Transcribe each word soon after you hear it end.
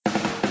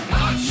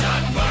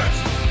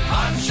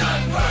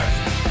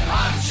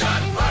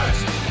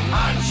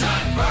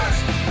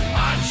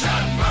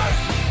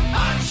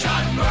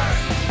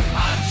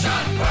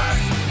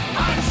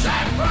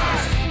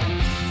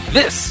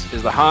This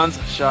is the Hans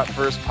Shot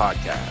First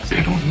podcast.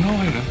 They don't know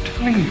it, I'm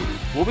telling you.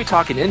 We'll be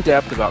talking in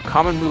depth about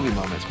common movie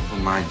moments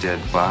From my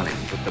dead body.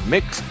 with the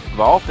mix of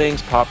all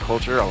things pop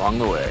culture along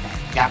the way.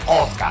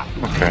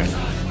 Okay.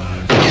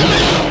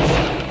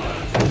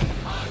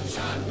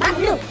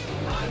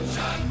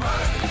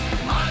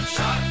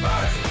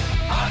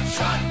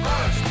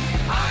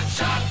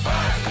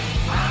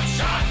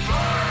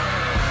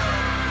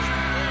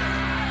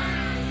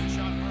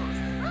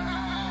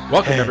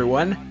 Welcome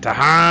everyone to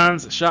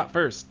Hans Shot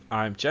First.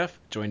 I'm Jeff,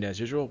 joined as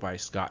usual by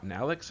Scott and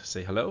Alex.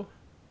 Say hello.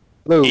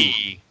 Hello.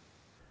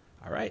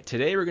 All right,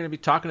 today we're going to be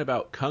talking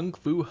about Kung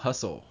Fu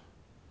Hustle.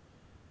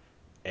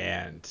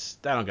 And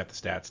I don't got the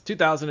stats.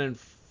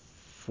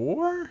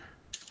 2004?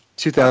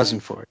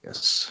 2004,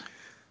 yes.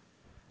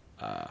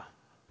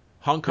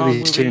 Hong Kong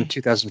Released here in movie.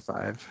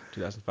 2005.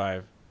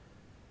 2005.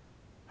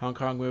 Hong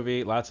Kong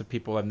movie. Lots of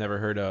people I've never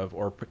heard of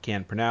or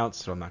can't pronounce,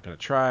 so I'm not going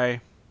to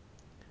try.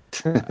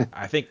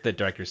 I think the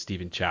director is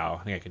Stephen Chow.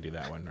 I think I can do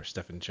that one, or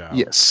Stephen Chow.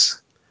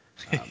 Yes.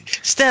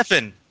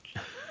 Stefan.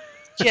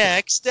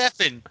 Jack,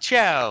 Stefan,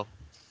 Chow.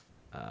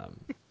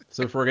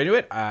 So before we get into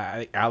it, I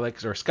think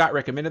Alex or Scott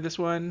recommended this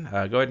one.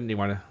 Go ahead, and you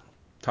want to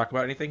talk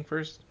about anything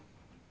first?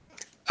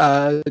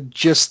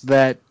 Just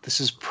that this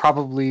is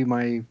probably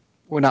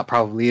not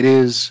probably, it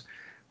is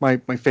my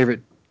favorite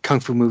Kung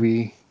Fu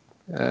movie.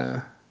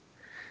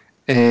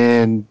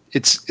 And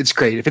it's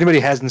great. If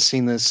anybody hasn't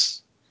seen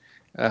this,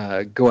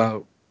 go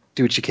out,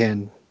 do what you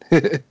can.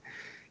 Give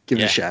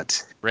it a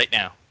shot. Right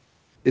now.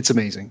 It's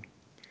amazing.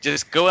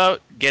 Just go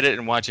out, get it,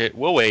 and watch it.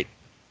 We'll wait.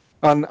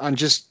 On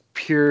just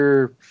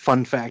pure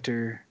fun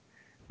factor,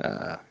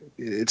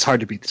 it's hard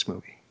to beat this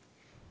movie.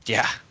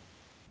 Yeah.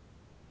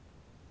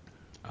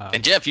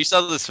 And Jeff, you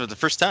saw this for the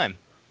first time.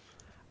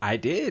 I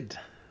did,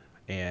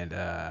 and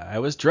I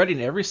was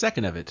dreading every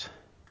second of it.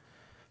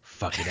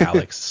 Fucking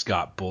Alex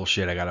Scott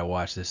bullshit. I gotta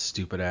watch this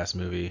stupid ass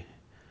movie,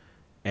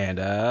 and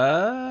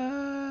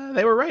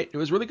they were right. It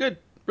was really good,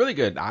 really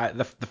good.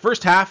 The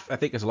first half I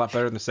think is a lot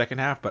better than the second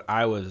half, but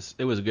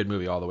it was a good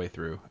movie all the way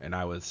through, and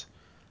I was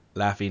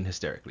laughing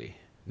hysterically.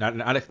 Not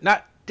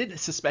didn't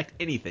suspect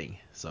anything.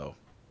 So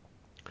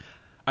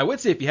I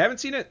would say if you haven't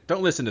seen it,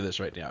 don't listen to this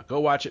right now.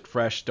 Go watch it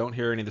fresh. Don't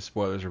hear any of the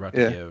spoilers we're about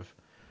to give.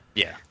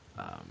 Yeah.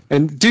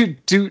 And do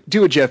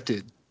what Jeff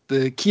did.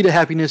 The key to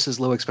happiness is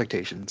low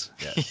expectations.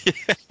 Yes.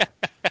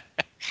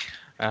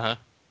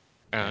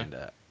 And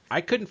I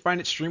couldn't find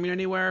it streaming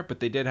anywhere, but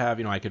they did have,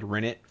 I could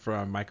rent it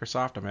from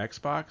Microsoft on my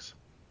Xbox,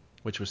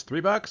 which was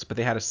 $3, but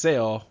they had a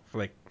sale for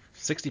like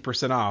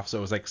 60% off, so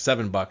it was like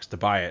 $7 to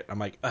buy it. I'm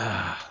like,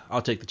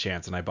 I'll take the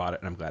chance, and I bought it,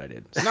 and I'm glad I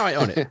did. So now I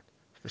own it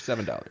for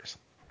 $7.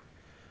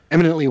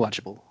 Eminently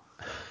watchable.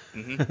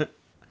 mm-hmm.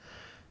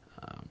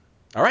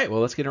 All right, well,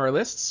 let's get into our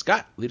list.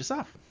 Scott, lead us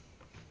off.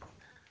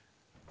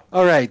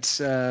 All right,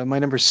 my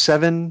number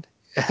 7.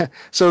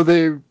 So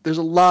there's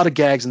a lot of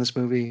gags in this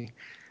movie.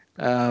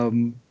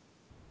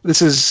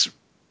 This is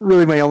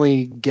really my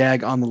only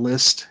gag on the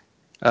list.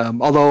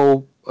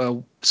 Although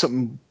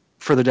something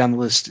further down the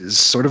list is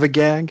sort of a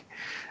gag.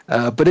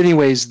 But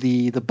anyways,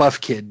 the buff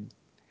kid.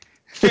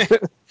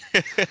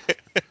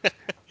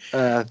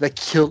 That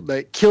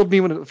killed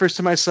me when the first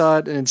time I saw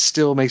it, and it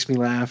still makes me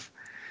laugh.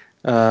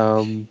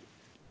 How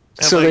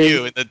about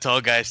you? And the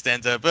tall guy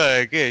stands up.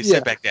 Okay,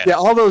 sit back down. Yeah,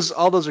 all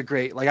those are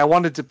great. Like I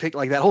wanted to pick,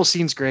 like that whole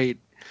scene's great.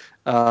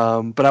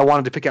 But I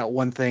wanted to pick out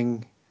one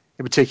thing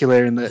in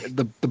particular, and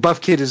the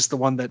buff kid is the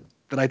one that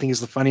I think is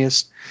the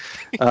funniest.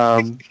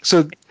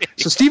 So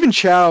Stephen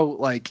Chow,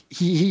 like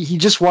he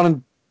just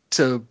wanted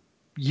to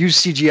use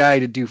CGI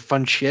to do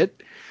fun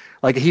shit.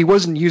 Like he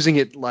wasn't using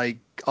it like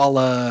a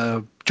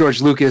la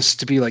George Lucas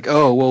to be like,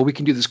 oh well, we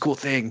can do this cool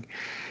thing.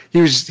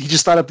 He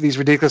just thought up these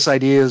ridiculous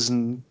ideas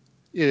and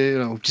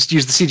just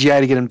used the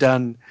CGI to get them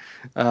done.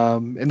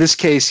 In this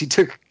case, he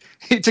took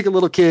a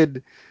little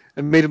kid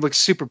and made him look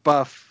super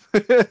buff.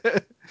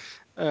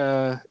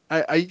 I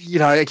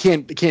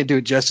can't do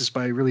it justice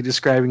by really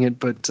describing it,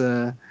 but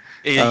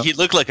He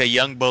looked like a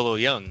young Bolo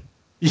Young.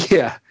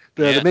 yeah.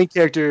 The main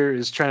character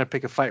is trying to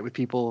pick a fight with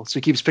people, so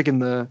he keeps picking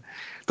the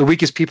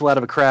weakest people out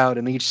of a crowd,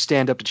 and they each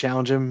stand up to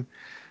challenge him.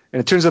 And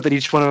it turns out that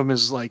each one of them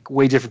is like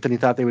way different than he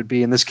thought they would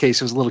be. In this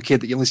case, it was a little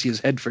kid that you only see his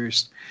head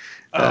first.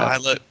 I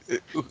love.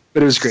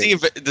 But it was great.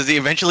 Does he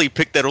eventually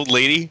pick that old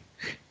lady?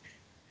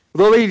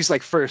 The old lady's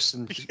like first,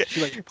 and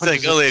she like It's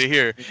like, oh, lady,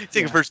 here,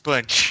 take a first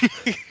punch.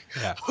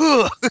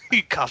 Yeah.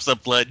 He coughs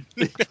up blood.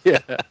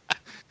 Yeah.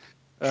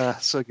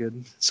 So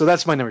good. So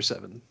that's my number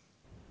 7.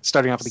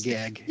 Starting off with a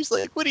gag. He's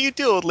like, what do you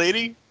do, old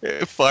lady?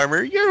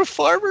 Farmer. You're a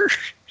farmer.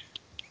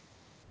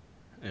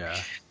 Yeah,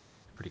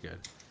 pretty good.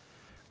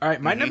 All right,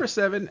 my number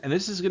 7, and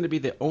this is going to be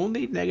the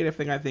only negative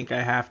thing I think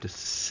I have to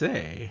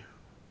say,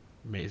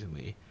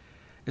 amazingly,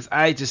 is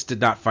I just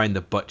did not find the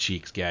butt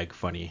cheeks gag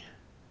funny.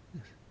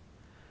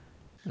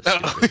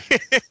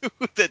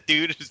 That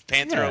dude, his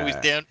pants are always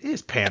down.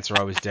 His pants are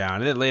always down.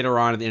 And then later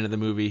on at the end of the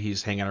movie,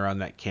 he's hanging around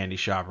that candy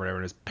shop or whatever,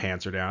 and his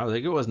pants are down. I was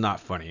like, it was not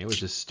funny. It was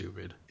just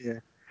stupid. Yeah.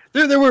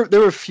 There were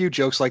a few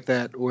jokes like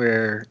that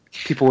where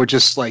people were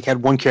just like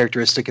had one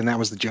characteristic and that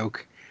was the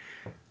joke.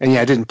 And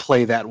yeah, it didn't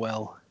play that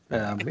well.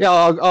 It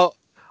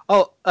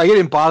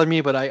didn't bother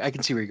me, but I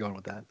can see where you're going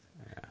with that.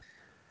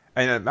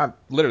 And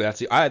literally, that's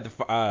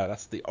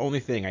the only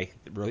thing I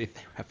really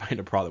I find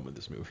a problem with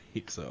this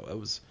movie. So it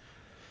was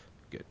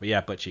good. But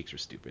yeah, butt cheeks are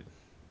stupid.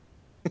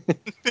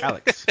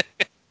 Alex.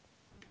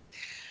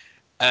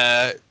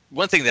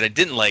 One thing that I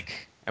didn't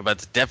like,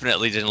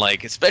 definitely didn't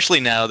like, especially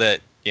now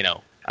that,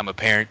 I'm a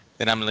parent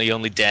and I'm the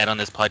only dad on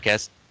this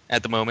podcast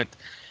at the moment.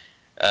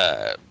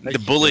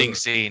 The bullying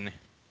scene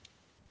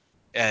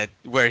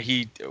where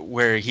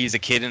he's a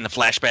kid in the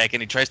flashback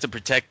and he tries to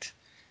protect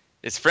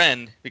his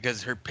friend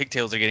because her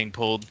pigtails are getting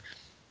pulled,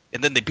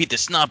 and then they beat the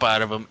snot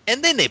out of him,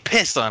 and then they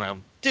piss on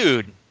him,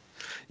 dude.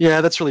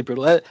 Yeah, that's really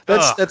brutal.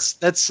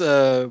 That's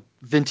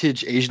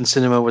vintage Asian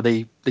cinema where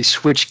they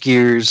switch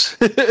gears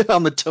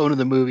on the tone of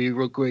the movie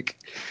real quick.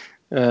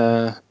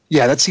 Yeah,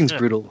 that scene's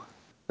brutal.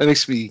 That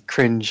makes me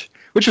cringe,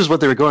 which is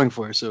what they were going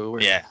for. So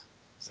yeah,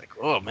 it's like,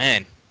 oh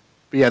man.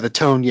 But yeah, the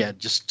tone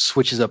just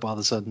switches up all of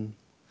a sudden.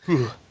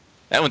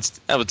 That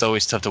one's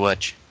always tough to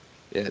watch.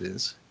 Yeah, it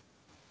is.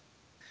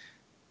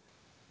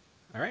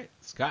 All right,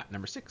 Scott,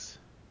 number 6.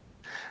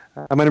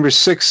 My number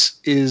 6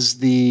 is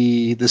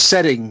the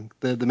setting,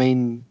 the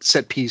main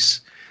set piece,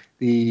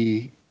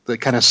 the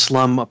kind of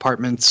slum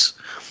apartments.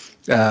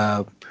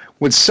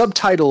 When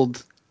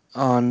subtitled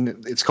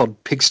on, it's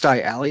called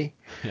Pigsty Alley.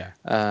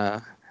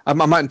 Yeah. I'm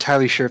not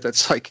entirely sure if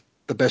that's like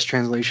the best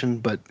translation,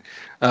 but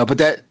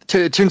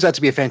it turns out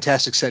to be a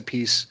fantastic set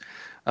piece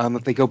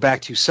that they go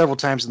back to several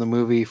times in the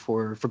movie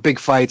for big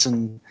fights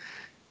and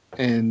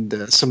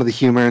some of the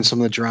humor and some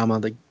of the drama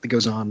that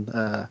goes on,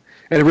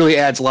 and it really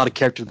adds a lot of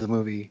character to the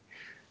movie.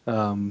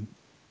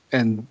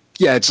 And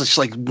yeah, it's just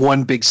like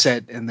one big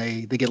set, and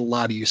they get a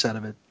lot of use out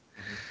of it.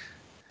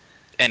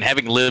 And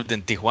having lived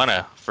in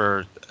Tijuana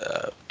for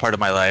part of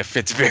my life,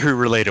 it's very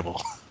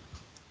relatable.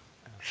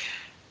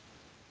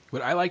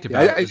 What I liked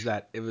about it was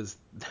that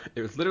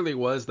it literally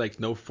was like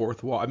no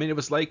fourth wall. I mean, it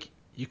was like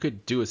you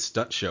could do a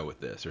stunt show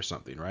with this or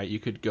something, right? You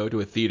could go to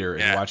a theater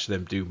and watch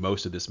them do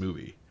most of this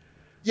movie.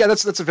 Yeah,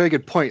 that's a very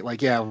good point.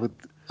 Like, yeah, with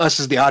us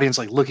as the audience,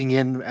 like looking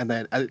in and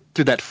then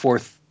through that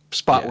fourth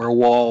spot where a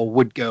wall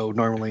would go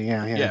normally.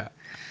 Yeah.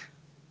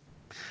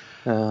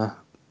 The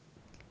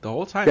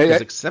whole time,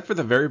 because except for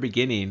the very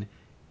beginning,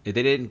 they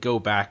didn't go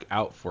back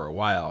out for a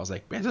while. I was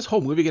like, man, is this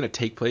whole movie going to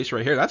take place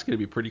right here? That's going to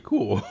be pretty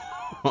cool.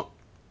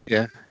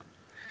 Yeah.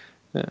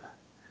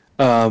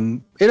 I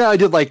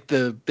did like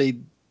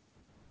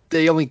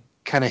they only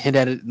kind of hint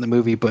at it in the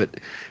movie,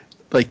 but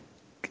like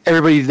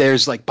everybody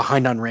there's like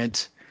behind on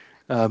rent.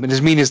 And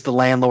as mean as the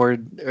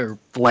landlord, or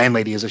the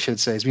landlady, as I should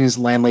say, as mean as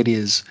the landlady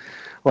is,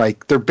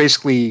 like they're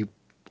basically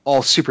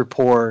all super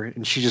poor,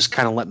 and she's just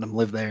kind of letting them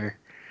live there.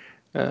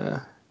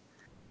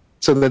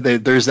 So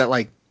that there's that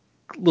like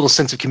little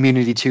sense of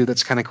community too.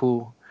 That's kind of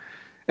cool.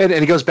 And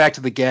it goes back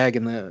to the gag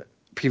in the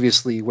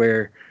previously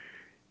where,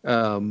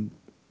 as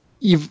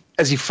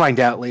you find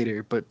out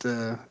later, but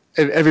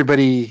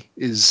everybody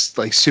is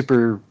like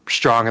super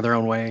strong in their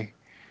own way.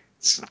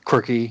 It's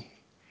quirky.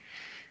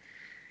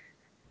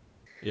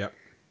 Yep.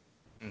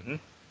 Mm-hmm.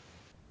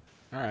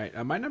 All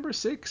right, my number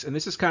 6, and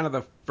this is kind of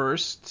the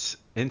first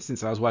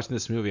instance I was watching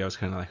this movie. I was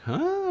kind of like,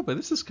 huh, but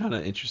this is kind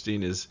of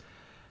interesting. Is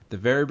the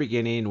very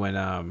beginning when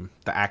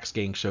the Axe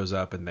Gang shows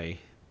up and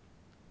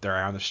they're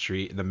out on the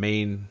street, and the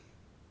main,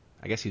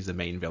 I guess he's the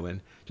main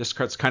villain, just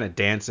starts kind of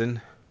dancing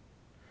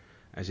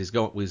as he's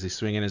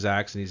swinging his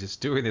axe, and he's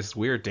just doing this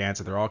weird dance,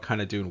 and they're all kind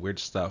of doing weird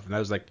stuff. And I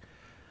was like,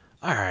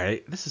 all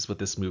right, this is what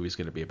this movie's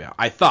going to be about.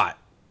 I thought.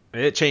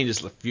 It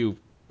changes a few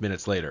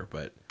minutes later,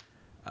 but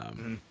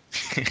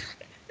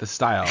the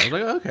style, I was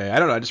like, okay, I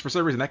don't know, just for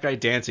some reason that guy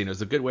dancing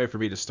was a good way for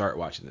me to start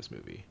watching this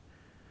movie.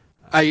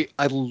 I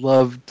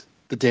loved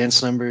the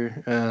dance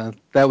number.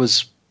 That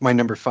was my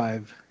number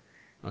 5.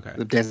 Okay.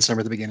 The dance number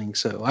at the beginning.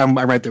 So I'm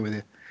right there with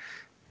you.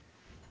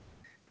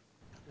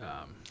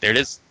 There it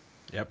is.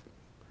 Yep.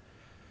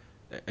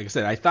 Like I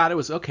said, I thought it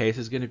was okay. This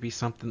is going to be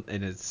something,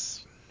 and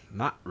it's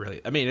not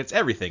really. I mean, it's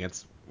everything.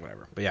 It's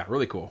whatever. But yeah,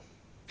 really cool.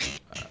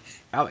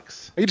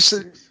 Alex. You just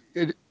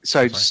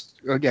sorry.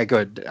 Go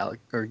ahead, Alex.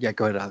 Go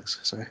ahead, Alex.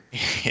 Sorry.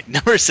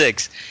 Number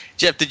 6.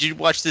 Jeff, did you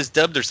watch this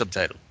dubbed or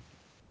subtitled?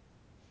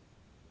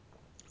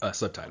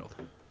 Subtitled.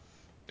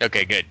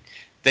 Okay, good.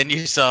 Then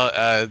you saw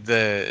I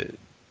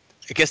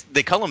guess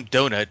they call him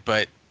donut,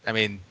 but I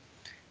mean,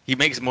 he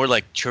makes more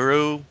like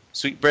churro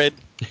sweetbread.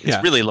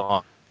 It's really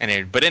long.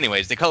 But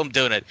anyways, they call him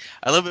donut.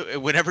 I love it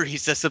whenever he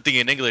says something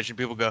in English and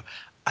people go,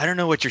 "I don't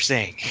know what you're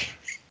saying."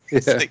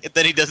 Yeah.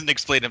 Then he doesn't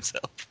explain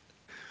himself.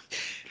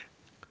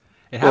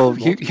 It happened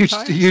multiple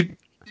times?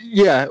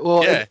 Yeah.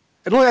 Well, yeah.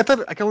 I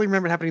thought I can only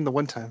remember it happening the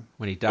one time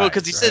when he died. Well,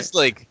 because he says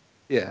like,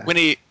 when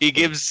he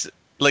gives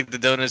like the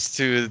donuts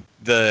to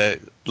the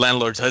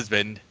landlord's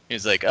husband,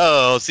 he's like,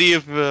 "Oh, I'll see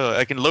if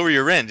I can lower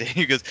your rent." And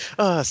he goes,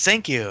 "Oh,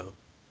 thank you."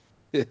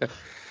 Yeah.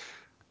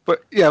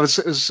 But yeah, it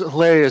was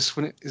hilarious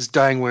when his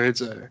dying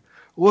words are,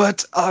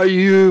 "What are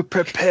you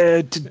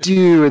prepared to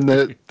do?" And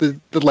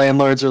the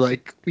landlords are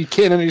like, "We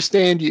can't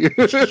understand you."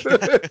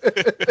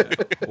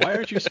 Why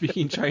aren't you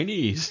speaking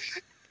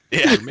Chinese?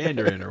 Yeah. or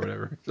Mandarin or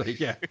whatever. Like,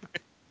 yeah.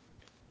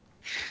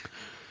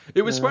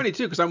 It was funny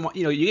too because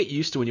you get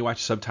used to when you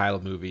watch a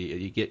subtitled movie,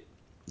 you get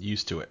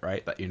used to it,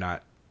 right? That you're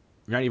not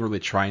even really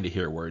trying to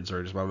hear words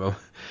or just blah, blah, blah.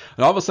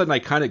 And all of a sudden I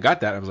kind of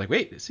got that. I was like,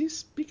 wait, is he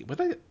speaking?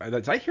 Did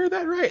I hear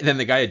that right? And then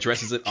the guy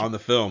addresses it on the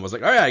film. I was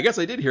like, oh yeah, I guess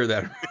I did hear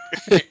that.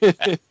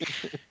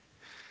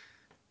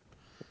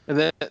 And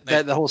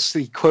that the whole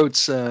he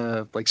quotes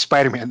like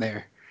Spider-Man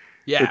there.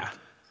 Yeah.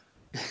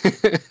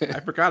 I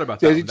forgot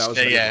about Yeah, that one. That was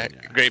a good Yeah, one,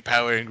 yeah. great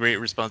power and great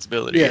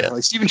responsibility. Yeah, Yeah.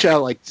 like Stephen Chow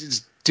like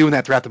is doing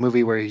that throughout the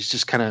movie where he's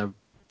just kind of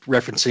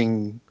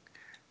referencing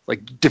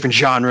like different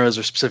genres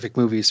or specific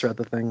movies throughout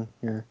the thing.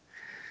 Yeah.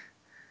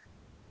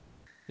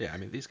 Yeah, I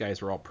mean, these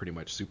guys were all pretty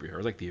much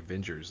superheroes, like the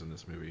Avengers in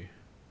this movie.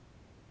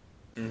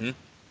 Mm-hmm.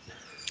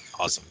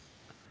 Awesome.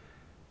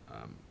 All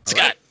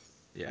Scott. right.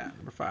 Yeah,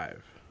 number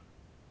 5.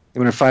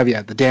 Number 5,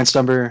 yeah, the dance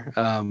number. Okay.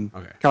 Kind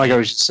of like I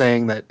was just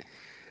saying that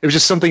it was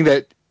just something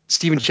that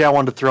Stephen Chow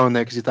wanted to throw in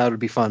there because he thought it would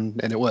be fun,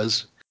 and it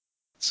was.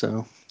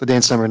 So the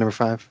dance number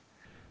 5.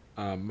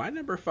 My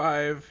number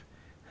 5.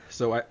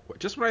 So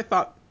just when I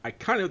thought I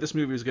kind of knew what this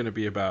movie was going to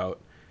be about,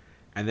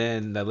 and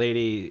then the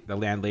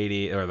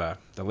landlady, or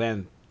the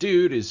land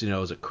dude is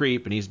is a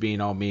creep and he's being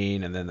all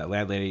mean, and then the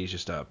landlady is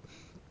just a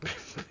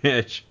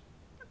bitch.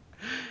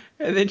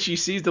 And then she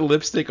sees the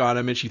lipstick on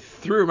him and she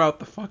threw him out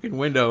the fucking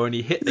window and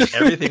he hit like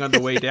everything on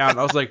the way down.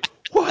 I was like,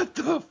 what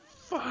the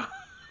fuck?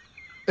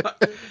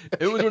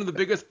 It was one of the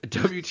biggest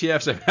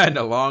WTFs I've had in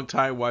a long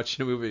time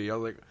watching a movie. I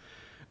was like,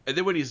 and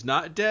then when he's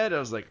not dead, I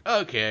was like,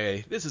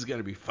 okay, this is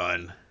gonna be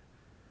fun.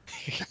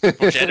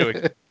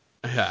 Foreshadowing.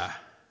 Yeah.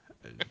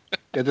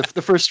 Yeah,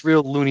 the first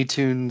real Looney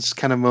Tunes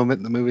kind of moment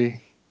in the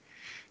movie.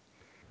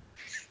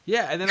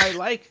 Yeah, and then never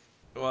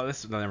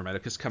mind.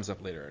 This comes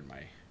up later in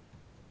my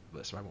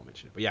list, so I won't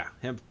mention it. But yeah,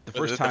 him the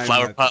first time The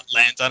flower pot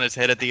lands on his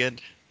head at the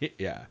end.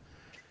 yeah.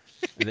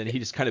 And then he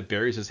just kind of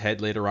buries his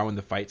head later on when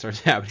the fight starts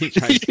happening,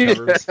 trying to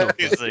cover himself.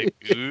 He's like,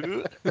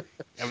 ooh,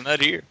 I'm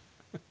not here.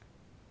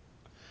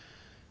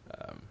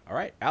 All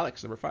right,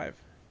 Alex, number 5.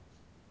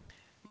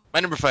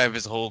 My number 5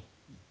 is a whole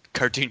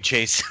cartoon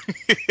chase.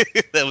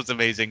 That was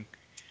amazing.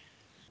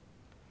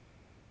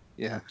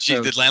 Yeah.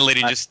 The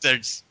landlady just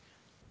starts.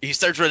 He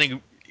starts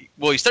running.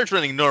 Well, he starts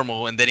running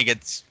normal, and then he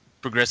gets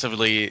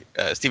progressively.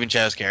 Stephen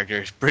Chow's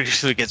character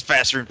progressively gets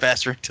faster and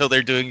faster until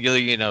they're doing,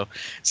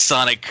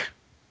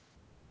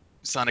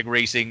 Sonic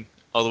racing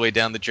all the way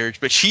down the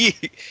church. But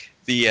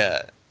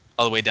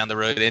all the way down the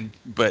road,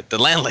 but the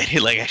landlady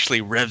like actually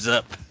revs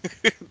up,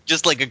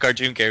 just like a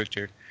cartoon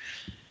character.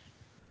 It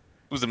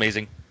was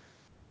amazing.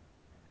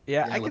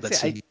 Yeah, Yeah, I I love could that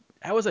say scene.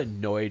 I was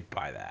annoyed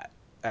by that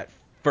at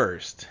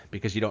first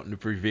because you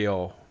don't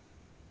reveal,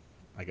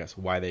 I guess,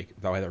 why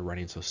they're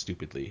running so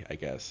stupidly. I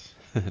guess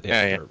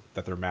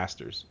that they're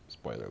masters.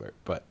 Spoiler alert.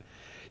 But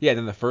yeah,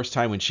 then the first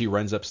time when she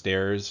runs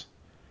upstairs,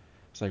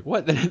 it's like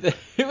what? This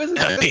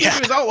movie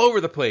was all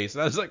over the place,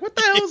 and I was like, what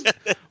the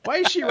hell? Why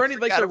is she running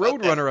like the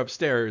Roadrunner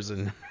upstairs?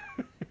 And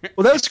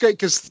Well, that was great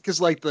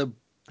because like the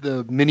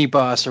mini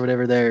boss or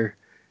whatever there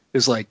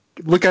is like,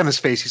 look on his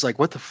face. He's like,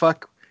 what the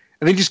fuck?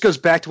 And then he just goes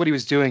back to what he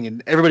was doing,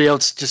 and everybody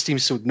else just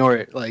seems to ignore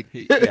it. Like,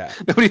 yeah.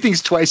 nobody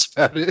thinks twice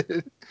about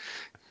it.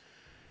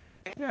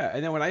 Yeah,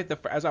 and then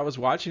as I was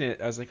watching it,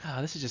 I was like,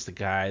 oh, this is just the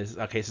guys.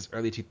 Okay, this is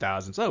early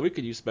 2000s. Oh, we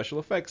could use special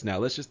effects now.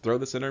 Let's just throw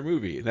this in our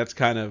movie. And that's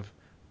kind of.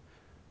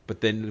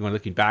 But then when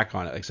looking back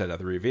on it, like I said, at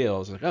the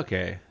reveals, I was like,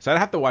 okay. So I'd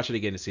have to watch it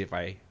again to see if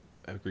I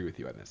agree with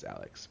you on this,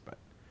 Alex. But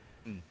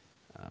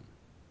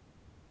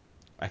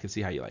I can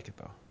see how you like it,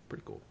 though.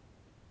 Pretty cool.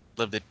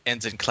 Loved it.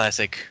 Ends in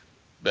classic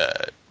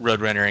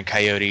Roadrunner and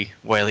Coyote,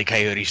 Wile E.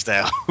 Coyote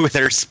style, with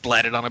her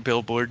splatted on a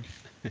billboard.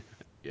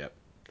 Yep.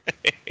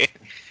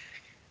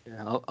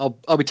 Yeah,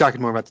 I'll be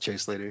talking more about the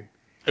chase later.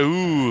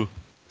 Ooh.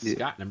 Yeah.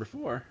 Scott, number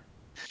 4.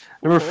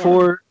 Number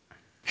 4.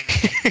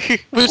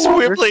 Wish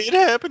Whipley, it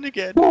happened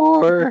again.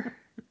 4.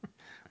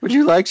 Would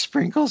you like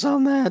sprinkles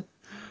on that?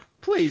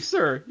 Please,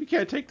 sir, you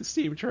can't take the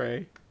steam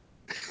tray.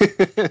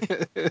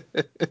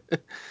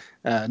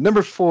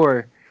 Number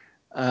 4.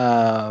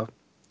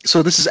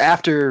 So this is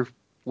after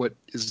what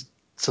is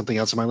something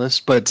else on my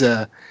list, but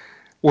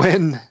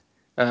when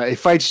a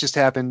fight's just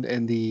happened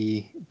and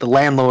the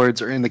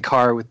landlords are in the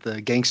car with the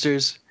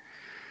gangsters.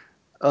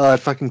 It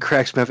fucking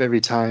cracks me up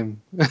every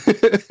time.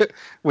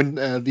 When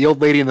the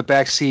old lady in the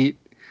back seat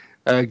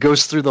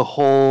goes through the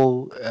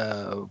whole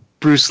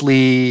Bruce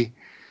Lee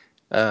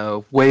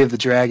Way of the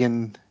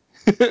Dragon,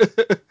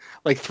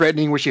 like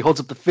threatening, where she holds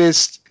up the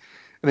fist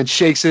and then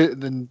shakes it,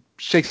 and then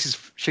shakes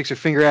her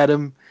finger at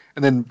him,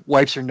 and then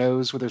wipes her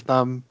nose with her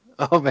thumb.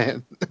 Oh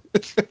man,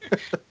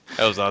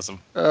 That was awesome.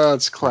 oh,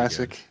 it's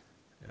classic.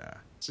 Yeah.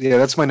 So yeah,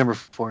 that's my number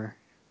 4.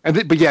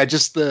 But yeah,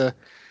 just they're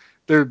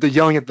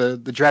yelling at the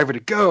driver to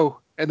go,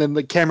 and then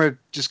the camera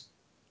just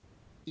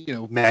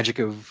magic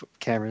of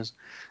cameras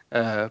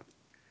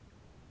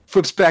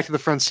flips back to the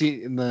front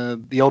seat, and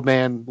the old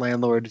man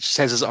landlord just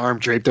has his arm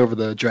draped over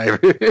the driver,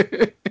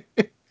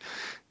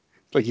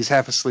 like he's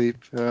half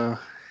asleep.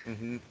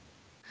 Mm-hmm.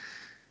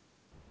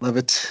 Love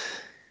it.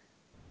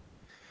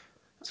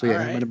 So yeah,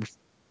 All right.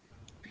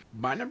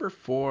 My number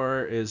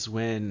 4 is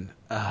when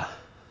the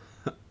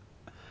what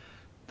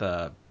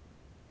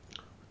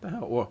the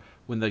hell? Well,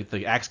 when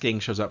the Axe Gang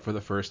shows up for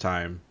the first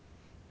time,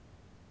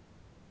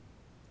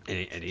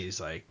 and he's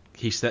like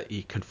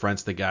he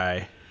confronts the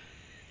guy,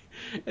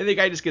 and the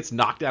guy just gets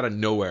knocked out of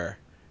nowhere.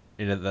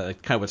 And the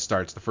kind of what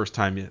starts the first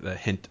time the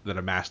hint that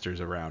a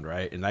master's around,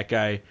 right? And that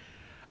guy,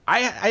 I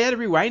had to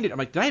rewind it. I'm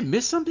like, did I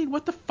miss something?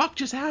 What the fuck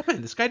just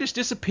happened? This guy just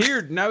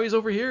disappeared. And now he's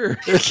over here.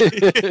 There's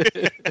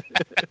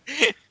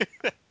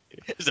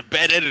a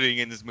bad editing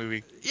in this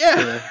movie.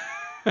 Yeah.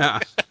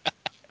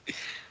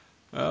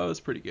 Oh, it was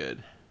pretty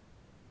good.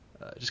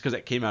 Just because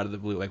it came out of the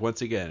blue. Like,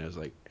 once again, it was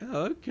like,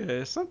 oh,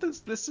 okay,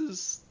 this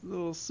is a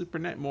little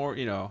supernatural, more,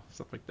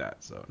 stuff like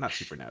that. So, not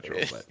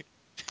supernatural, but.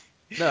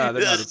 No,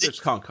 they're not. It's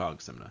Kong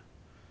Simna.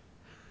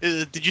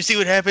 Did you see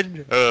what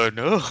happened? Oh,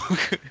 no.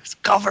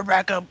 Cover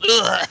back up.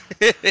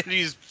 And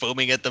he's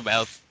foaming at the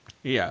mouth.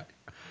 Yeah.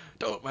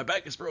 Don't, my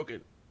back is broken.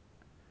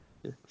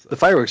 The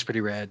fireworks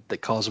pretty rad that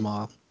calls them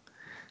off.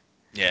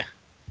 Yeah.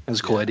 That was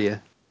a cool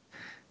idea.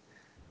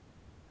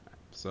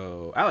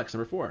 So, Alex,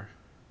 number 4.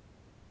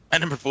 My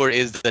number 4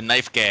 is the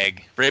knife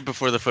gag right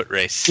before the foot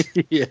race.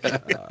 Yeah.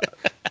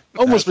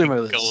 Almost made my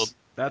list. Gold.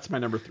 That's my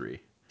number 3.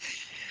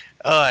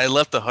 Oh, I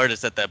left the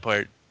hardest at that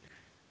part.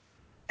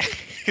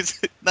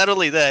 Not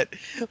only that,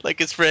 like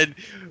his friend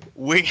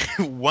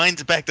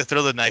winds back to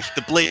throw the knife.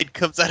 The blade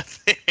comes out of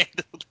the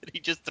handle, and he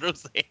just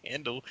throws the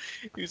handle.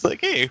 He's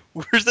like, "Hey,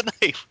 where's the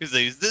knife?" He's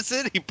like, "Is this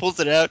it?" He pulls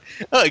it out.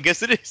 Oh, I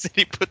guess it is. And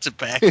he puts it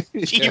back.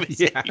 Yeah.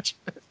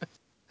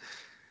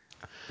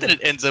 Then it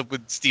ends up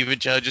with Stephen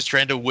Chow just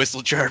trying to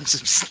whistle charm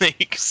some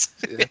snakes.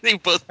 Yeah. They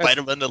both bite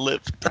him on the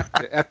lip.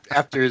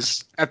 After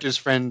his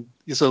friend,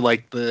 so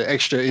like the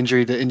extra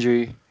injury to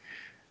injury.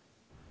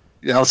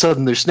 Yeah, all of a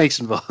sudden there's snakes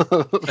involved.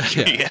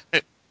 Yeah.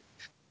 But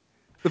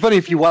funny,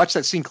 if you watch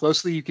that scene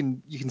closely, you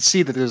can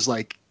see that there's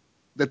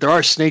that there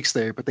are snakes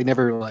there, but they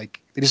never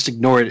they just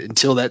ignore it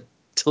until that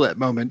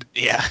moment.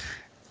 Yeah.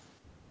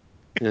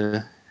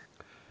 Yeah.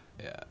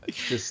 Yeah.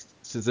 Just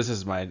since this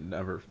is my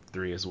number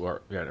 3 as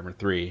well. Yeah, number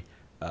 3.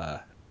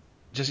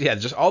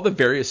 Just all the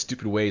various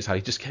stupid ways how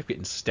he just kept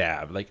getting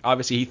stabbed. Like,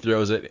 obviously he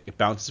throws it, it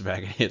bounces back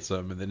and hits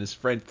him, and then his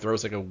friend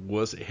throws like a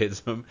wuss, it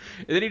hits him,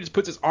 and then he just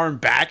puts his arm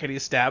back and he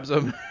stabs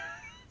him.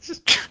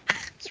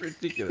 It's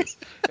ridiculous.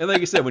 And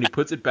like I said, when he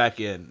puts it back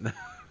in,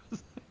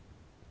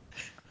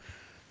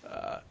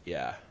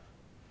 yeah,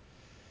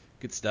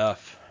 good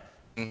stuff.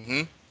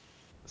 Mm-hmm.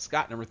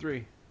 Scott, number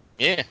 3.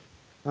 Yeah.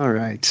 All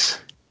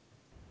right.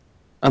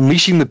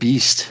 Unleashing the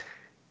Beast.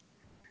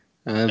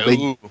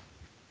 They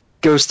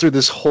goes through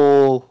this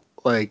whole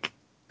I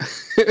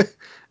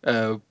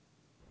don't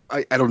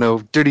know,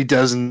 Dirty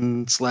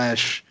Dozen / The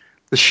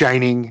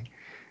Shining,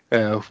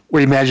 where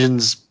he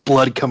imagines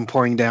blood come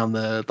pouring down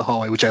the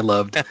hallway, which I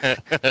loved.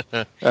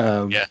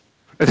 Yeah.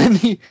 And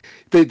then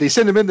they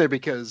send him in there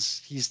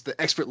because he's the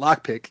expert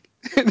lockpick,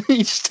 and he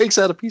just takes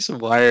out a piece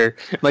of wire,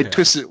 and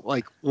twists it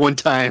one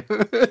time,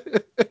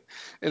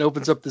 and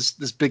opens up this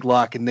big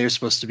lock. And they're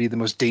supposed to be the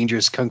most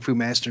dangerous kung fu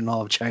master in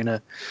all of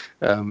China,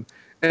 and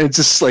it's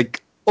just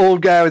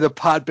old guy with a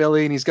pot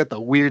belly, and he's got the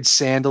weird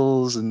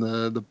sandals and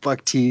the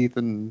buck teeth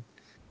and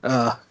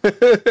Coke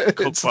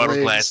bottle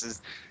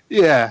glasses.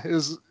 Yeah, it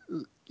was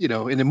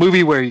in a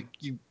movie where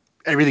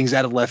everything's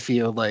out of left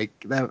field.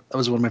 That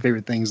was one of my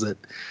favorite things. That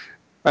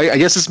I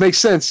guess this makes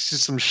sense. It's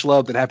just some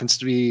schlub that happens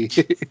to be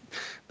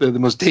the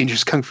most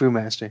dangerous kung fu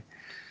master.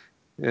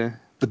 Yeah,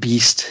 the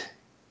Beast.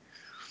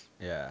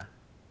 Yeah.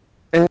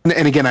 And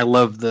again, I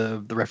love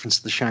the reference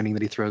to The Shining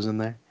that he throws in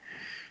there.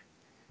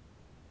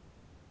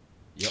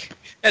 Yep.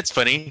 That's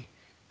funny.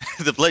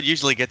 The blood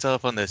usually gets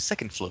off on the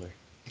second floor.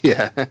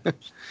 Yeah.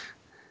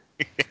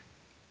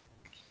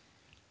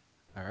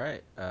 All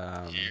right.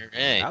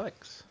 Right.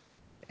 Alex.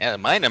 Yeah,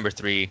 my number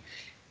 3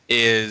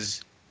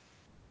 is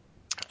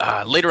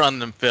later on in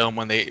the film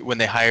when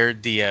they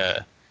hired the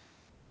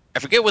I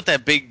forget what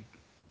that big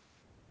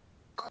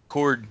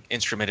chord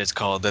instrument is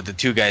called that the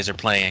two guys are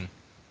playing,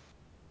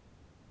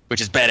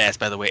 which is badass,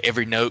 by the way.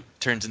 Every note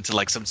turns into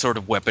some sort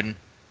of weapon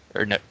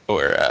or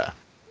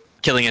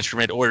killing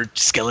instrument or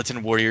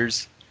skeleton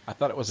warriors. I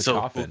thought it was a So-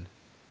 coffin.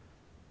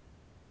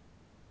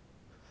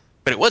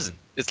 But it wasn't.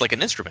 It's like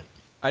an instrument.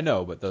 I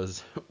know, but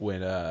those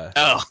when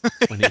Oh,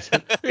 he's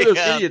look at those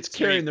Yeah, idiots that's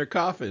carrying right. their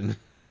coffin.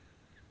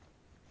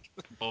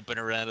 bumping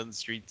around on the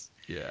streets.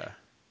 Yeah.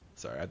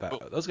 Sorry, I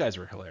thought those guys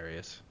were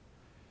hilarious.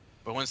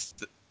 But once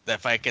that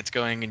fight gets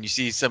going and you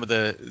see some of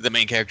the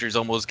main characters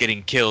almost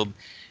getting killed,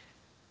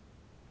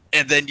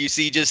 and then you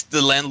see just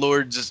the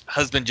landlord's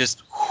husband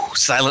just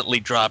silently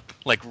drop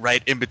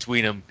right in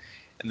between them,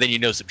 and then you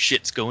know some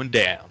shit's going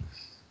down.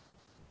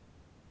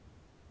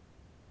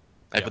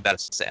 I Yeah. put that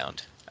as a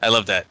sound. I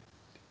love that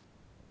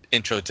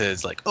intro to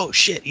is oh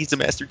shit, he's a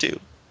master too.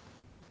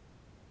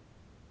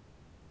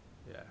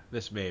 Yeah.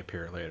 This may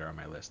appear later on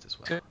my list as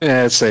well.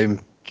 Yeah,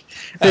 same.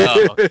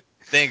 Oh,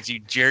 thanks, you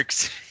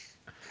jerks.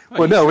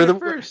 Well, no, we're we're the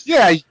first.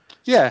 Yeah.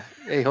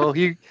 Hey, hole,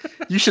 you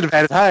should have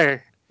had it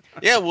higher.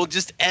 Yeah, we'll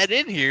just add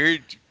in here.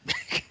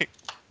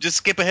 Just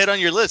skip ahead on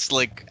your list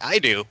like I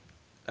do.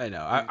 I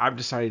know. I'm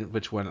deciding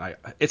which one.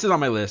 It's on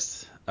my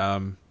list.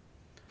 I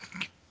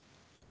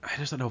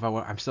just don't know if I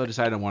want. I'm still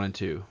deciding on 1 and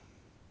 2,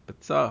 but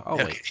I'll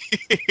wait.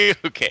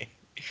 Okay.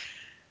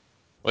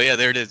 Well, yeah,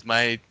 there it is.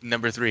 My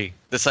number 3,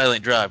 The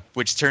Silent Drop,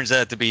 which turns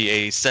out to be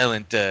a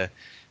silent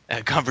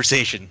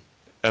conversation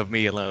of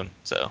me alone.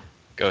 So,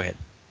 go ahead.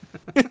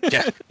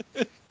 Yeah.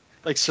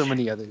 Like so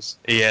many others.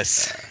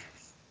 Yes.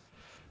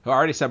 I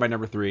already said my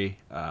number 3.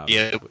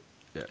 Yep.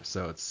 Yeah,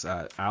 so it's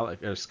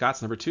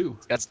Scott's number 2.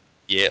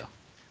 Yeah.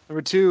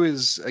 Number 2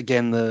 is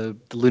again the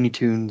Looney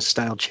Tunes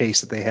style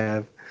chase that they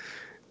have.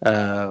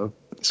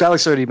 So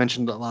Alex already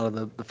mentioned a lot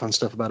of the fun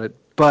stuff about it,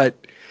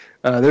 but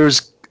there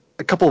was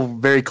a couple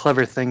very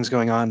clever things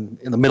going on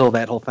in the middle of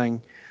that whole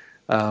thing.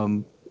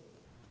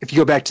 If you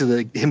go back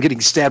to him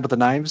getting stabbed with the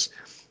knives,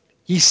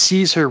 he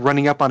sees her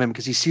running up on him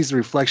because he sees the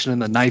reflection in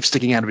the knife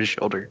sticking out of his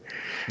shoulder.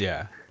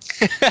 Yeah.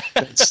 Yeah.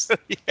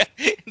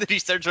 And then he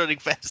starts running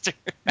faster.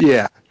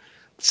 Yeah,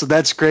 so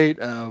that's great.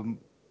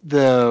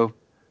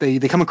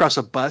 They come across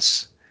a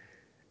bus,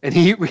 and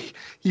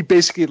he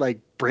basically like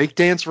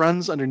breakdance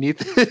runs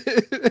underneath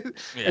it.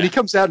 Yeah. And he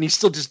comes out and he's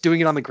still just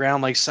doing it on the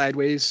ground like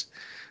sideways.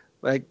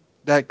 Like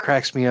that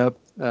cracks me up.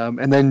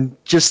 And then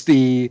just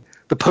the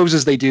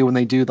poses they do when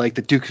they do like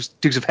the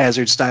Dukes of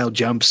Hazzard style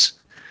jumps,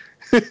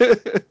 where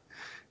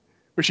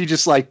she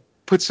just like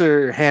puts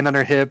her hand on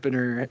her hip and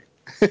her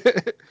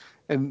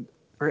and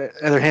her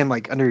other hand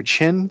like under her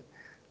chin,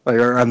 like,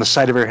 or on the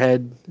side of her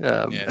head,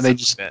 and they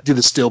just do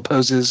the still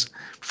poses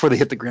before they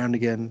hit the ground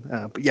again.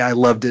 But yeah, I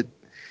loved it.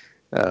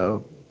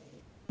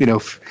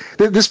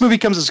 This movie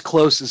comes as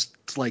close as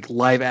to like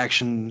live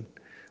action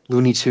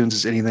Looney Tunes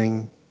as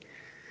anything.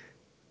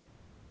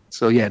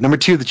 So yeah, number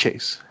 2, The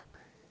Chase.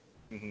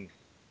 Mm-hmm.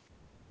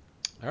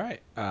 All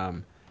right.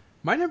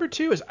 My number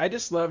 2 is I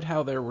just loved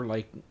how there were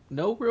like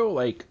no real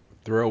like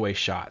throwaway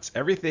shots.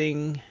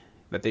 Everything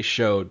that they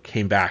showed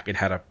came back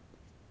and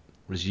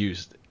was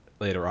used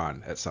later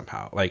on at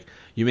somehow. Like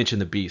you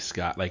mentioned the beast,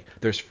 Scott. Like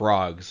there's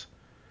frogs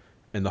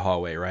in the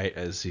hallway, right?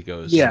 As he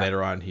goes. Yeah. And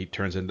later on, he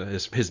turns into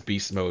his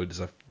beast mode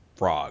as a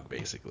frog,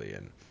 basically.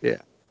 And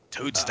Yeah.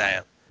 Toad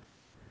style.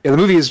 Yeah, the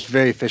movie is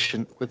very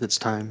efficient with its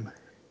time.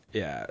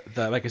 yeah,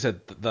 like I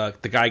said, the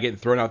guy getting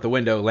thrown out the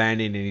window,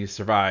 landing, and he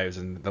survives,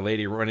 and the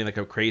lady running like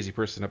a crazy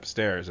person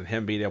upstairs, and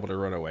him being able to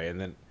run away, and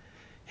then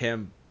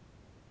him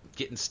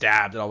getting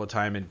stabbed all the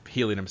time and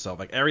healing himself.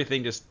 Like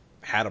everything just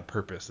had a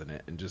purpose in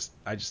it, and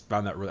I just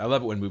found that really. I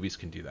love it when movies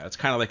can do that. It's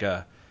kind of like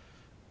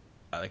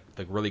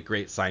like really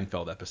great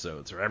Seinfeld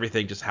episodes, where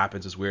everything just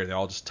happens as weird. They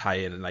all just tie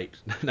in a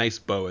nice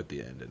bow at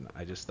the end, and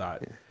I just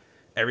thought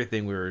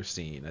everything we were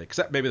seeing,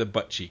 except maybe the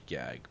butt cheek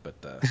gag,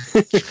 but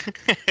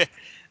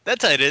That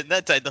tied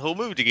the whole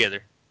movie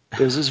together. It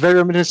was very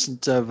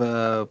reminiscent of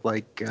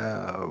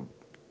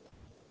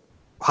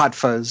Hot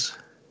Fuzz,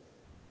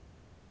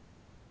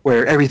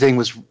 where everything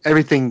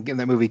in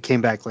that movie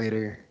came back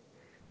later,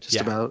 just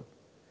Yeah. about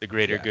The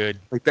greater good.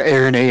 like the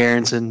Aaron A.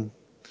 Aronson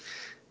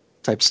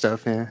type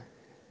stuff. Yeah.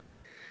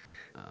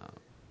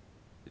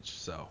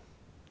 So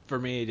for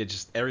me, it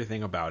just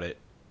everything about it.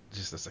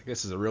 Just it's like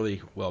this is a really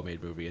well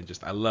made movie, and I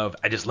just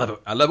love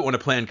it. I love it when a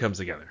plan comes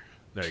together.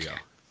 There you go.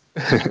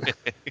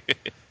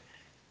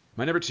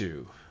 My number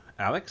 2,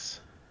 Alex.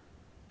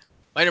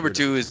 My number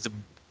 2 is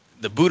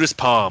the Buddhist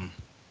palm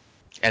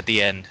at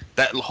the end.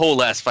 That whole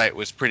last fight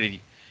was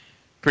pretty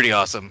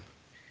awesome.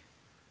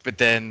 But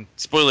then,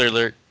 spoiler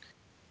alert,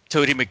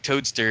 Toady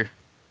McToadster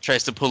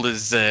tries to pull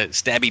his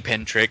stabby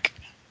pen trick.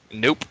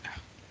 Nope.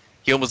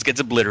 He almost gets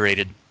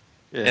obliterated.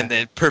 Yeah. And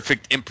the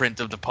perfect imprint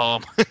of the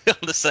palm on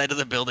the side of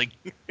the building.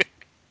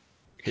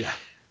 Yeah.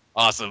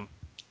 Awesome.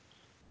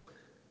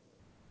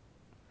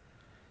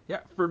 Yeah,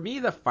 for me,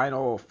 the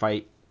final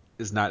fight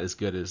is not as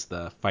good as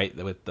the fight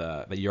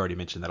that you already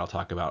mentioned that I'll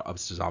talk about.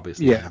 Which is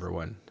obviously my number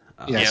 1.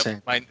 Yeah, Yep,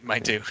 same.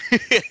 mine too.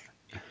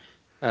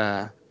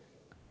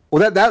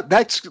 Well,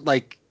 that's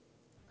like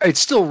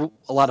it's still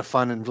a lot of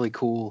fun and really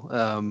cool.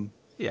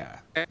 Yeah.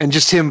 And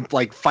just him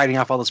like fighting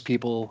off all those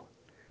people,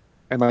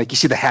 and like you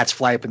see the hats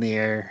fly up in the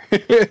air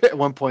at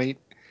one point.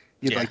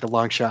 You get like the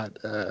long shot.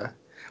 But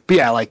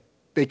yeah, like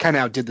they kind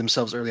of outdid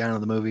themselves early on in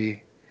the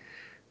movie.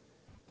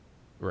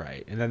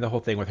 Right, and then the whole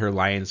thing with her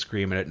lion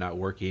scream and it not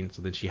working,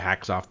 so then she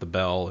hacks off the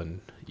bell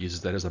and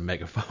uses that as a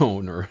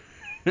megaphone,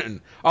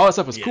 and all that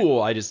stuff was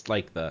cool. I just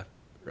like the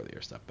earlier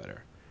stuff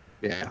better.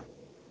 Yeah.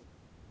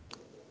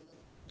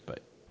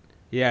 But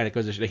yeah, and it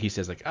goes. He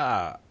says like,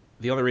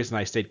 the only reason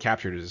I stayed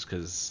captured is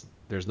because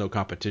there's no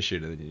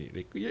competition, and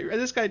is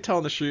this guy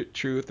telling the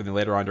truth? And then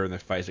later on during the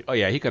fight, he's like, oh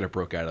yeah, he could have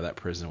broke out of that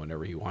prison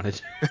whenever he wanted.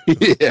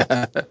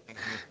 Yeah.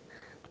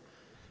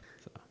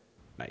 So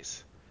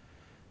nice.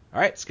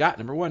 All right, Scott,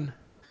 number 1.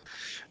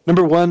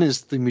 Number 1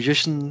 is the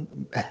musician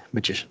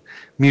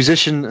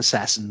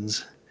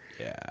assassins.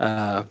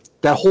 Yeah.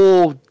 That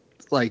whole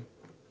like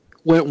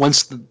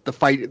once the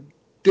fight,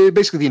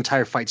 basically the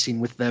entire fight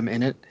scene with them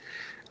in it,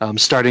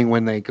 starting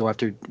when the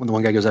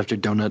one guy goes after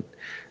Donut.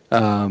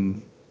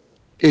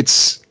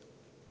 It's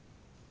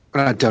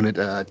not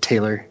Donut,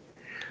 Taylor.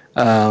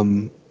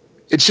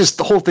 It's just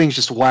the whole thing's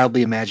just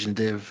wildly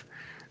imaginative.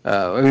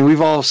 I mean,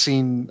 we've all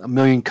seen a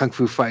million kung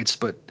fu fights,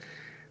 but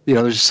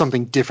there's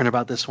something different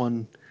about this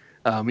one.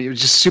 It was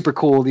just super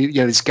cool.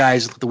 These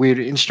guys with the weird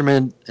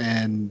instrument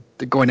and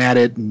they're going at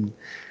it, and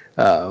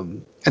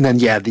then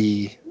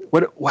the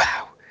what?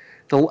 Wow,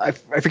 I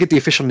forget the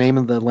official name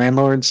of the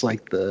landlords,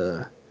 like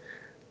the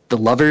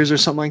lovers or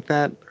something like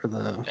that, or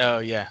the Oh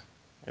yeah,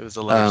 it was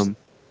the lovers.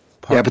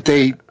 but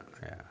they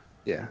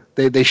Yeah.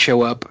 they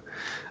show up.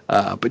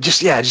 But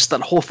just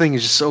that whole thing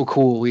is just so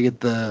cool. We get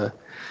the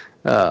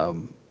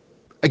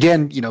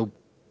again,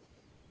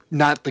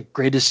 not the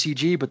greatest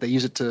CG, but they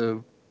use it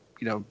to,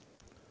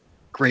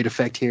 great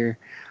effect here.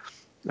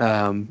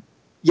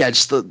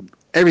 Just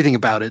everything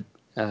about it.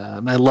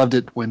 And I loved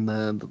it when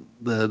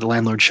the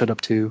landlord showed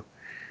up too.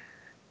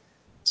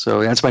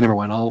 So that's my number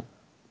one. I'll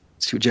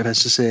see what Jeff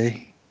has to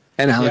say.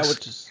 And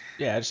Alex.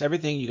 Just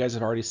everything you guys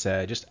have already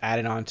said. Just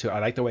adding on to. I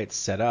like the way it's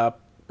set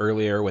up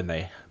earlier when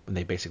they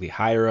basically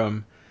hire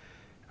him,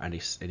 and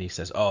he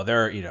says, oh,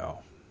 they're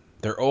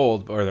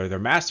old, or they're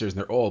masters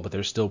and they're old, but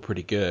they're still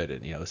pretty good,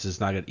 and this is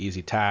not an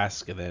easy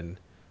task. And then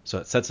so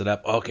it sets it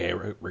up. Okay,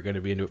 we're going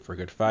to be into it for a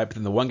good fight. But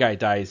then the one guy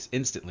dies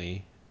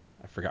instantly.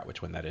 I forgot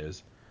which one that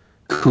is.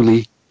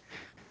 Cooley,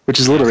 which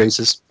is a little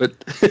racist, but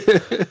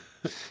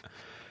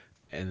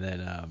and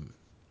then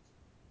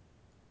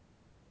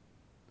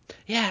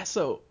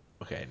so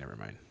okay, never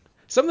mind.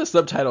 Some of the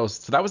subtitles.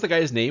 So that was the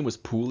guy's name was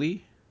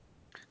Pooley.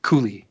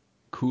 Cooley.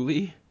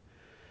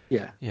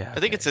 Yeah. I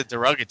think it's a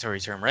derogatory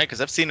term, right? Because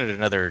I've seen it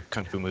in other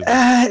kung fu movies.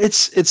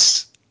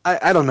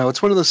 I don't know.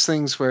 It's one of those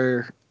things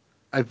where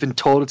I've been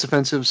told it's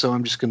offensive, so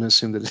I'm just going to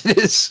assume that it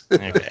is.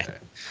 Okay.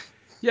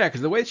 Yeah, because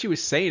the way she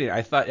was saying it,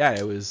 I thought,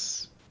 it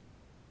was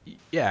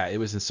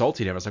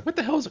insulting. I was like, what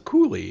the hell is a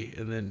coolie?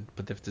 And then,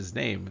 but if it's his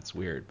name, it's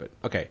weird. But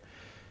okay.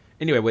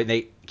 Anyway, when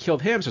they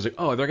killed him, so I was like,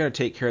 oh, they're going to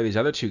take care of these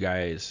other two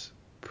guys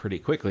pretty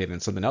quickly, and then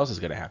something else is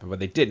going to happen. But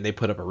they didn't. They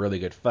put up a really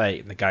good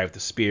fight, and the guy with the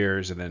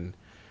spears, and then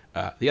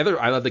I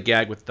love the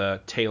gag with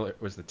the tailor.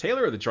 Was the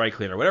tailor or the dry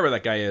cleaner, whatever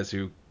that guy is,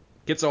 who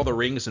gets all the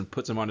rings and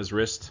puts them on his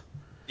wrist.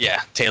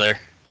 Yeah, Taylor.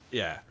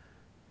 Yeah,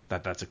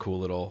 that's a cool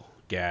little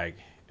gag,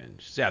 and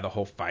the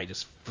whole fight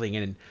just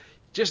flinging, and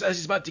just as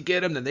he's about to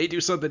get him, then they do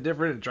something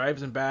different and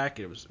drives him back.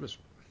 It was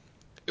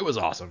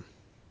awesome.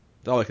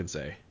 That's all I can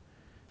say.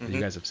 You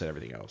guys have said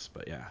everything else,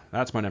 but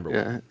that's my number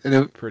one.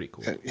 And pretty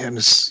cool.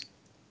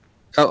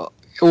 A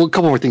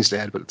couple more things to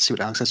add, but let's see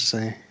what Alex has to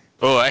say.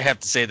 Oh, I have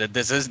to say that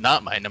this is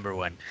not my number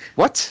one.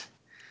 What?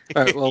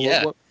 All right. Well,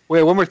 Yeah.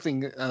 wait. One more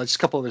thing. Just a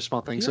couple other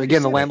small things. So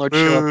again, the landlord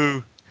show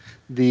up.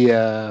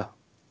 The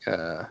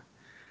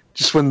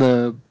just when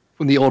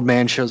the old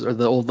man shows, or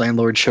the old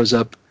landlord shows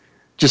up,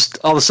 just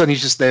all of a sudden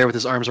he's just there with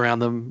his arms around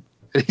them.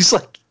 And he's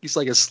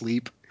like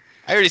asleep.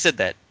 I already said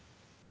that.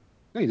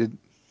 No, you didn't.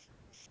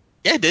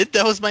 Yeah, I did.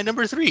 That was my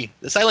number 3,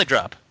 the silent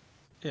drop.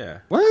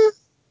 Yeah. What?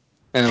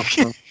 Oh,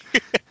 well.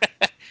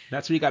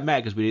 That's when you got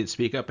mad because we didn't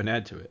speak up and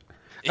add to it.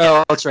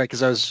 Oh, that's right.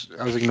 Because I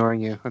was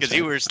ignoring you. Because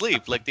you were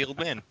asleep, like the old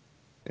man.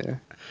 Yeah.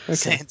 Okay.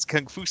 Sans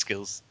kung fu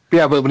skills.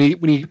 Yeah, but when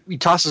he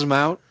tosses him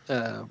out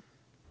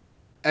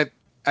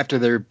after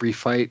their brief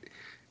fight,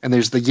 and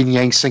there's the yin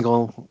yang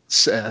symbol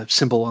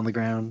on the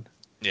ground.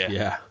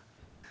 Yeah.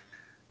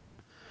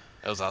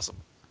 That was awesome.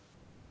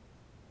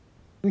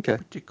 Okay.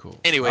 Pretty cool.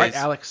 Anyways, all right,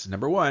 Alex,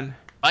 number one.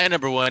 My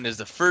number one is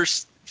the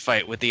first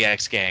fight with the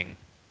Axe Gang,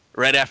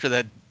 right after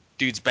that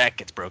dude's back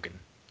gets broken.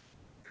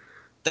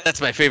 That's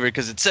my favorite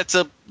because it sets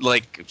up,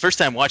 like, first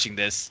time watching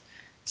this,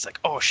 it's like,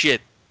 oh shit,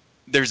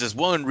 there's this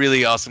one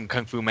really awesome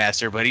kung fu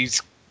master, but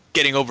he's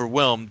getting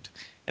overwhelmed,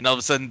 and all of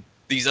a sudden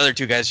these other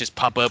two guys just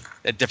pop up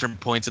at different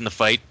points in the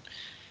fight.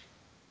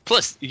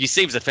 Plus, he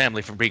saves the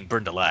family from being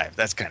burned alive.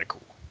 That's kind of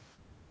cool.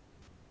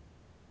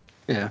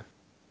 Yeah.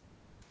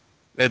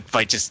 That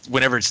fight just,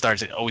 whenever it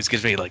starts, it always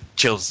gives me, like,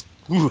 chills.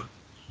 Ooh,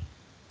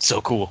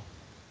 so cool.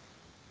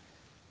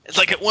 It's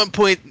like at one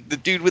point, the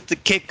dude with the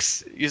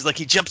kicks,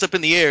 he jumps up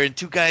in the air, and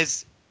two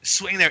guys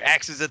swing their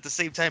axes at the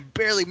same time,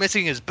 barely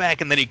missing his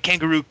back, and then he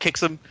kangaroo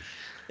kicks him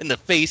in the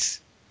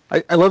face.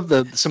 I love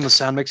some of the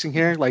sound mixing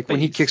here. Like when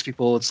he kicks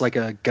people, it's like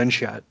a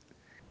gunshot.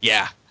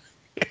 Yeah.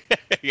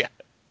 Yeah.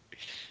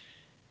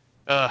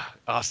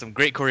 Awesome.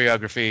 Great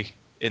choreography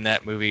in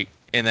that movie,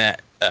 in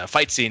that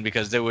fight scene,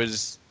 because there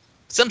was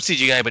some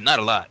CGI, but not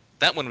a lot.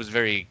 That one was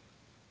very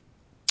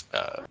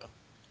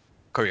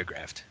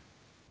choreographed.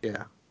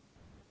 Yeah.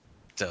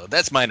 So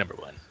that's my number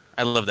one.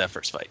 I love that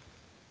first fight.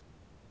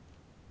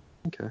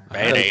 Okay.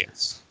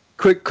 Badass.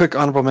 Quick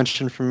honorable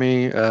mention from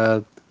me.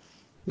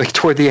 Like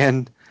toward the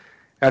end,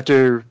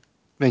 after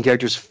main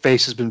character's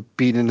face has been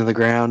beaten into the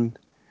ground,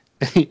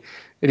 and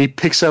he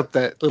picks up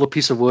that little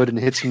piece of wood and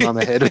hits him on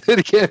the head with it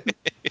again.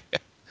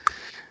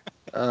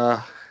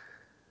 That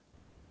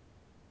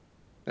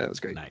was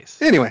great.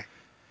 Nice. Anyway.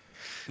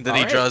 And then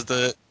he draws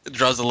the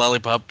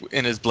lollipop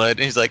in his blood,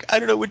 and he's like, I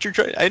don't know what you're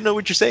trying. I know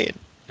what you're saying.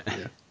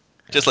 Yeah.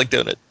 Just like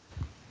Donut.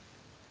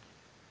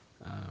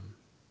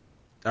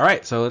 All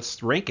right, so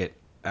let's rank it.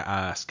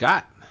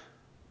 Scott,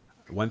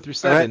 1 through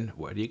 7. Right.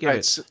 What do you give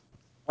it?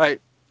 All right.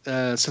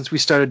 Since we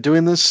started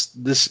doing this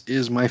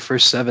is my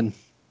first 7.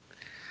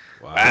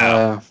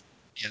 Wow.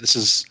 Yeah, this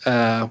is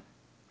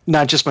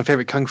not just my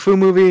favorite kung fu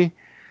movie.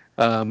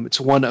 It's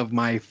one of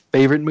my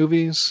favorite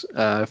movies.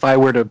 If I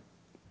were to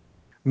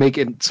make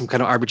it some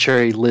kind of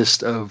arbitrary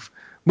list of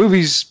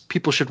movies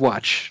people should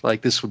watch,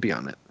 like this would be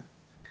on it.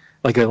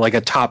 Like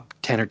a top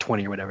 10 or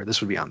 20 or whatever,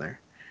 this would be on there.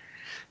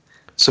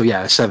 So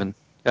yeah, 7.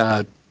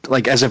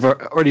 Like as I've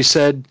already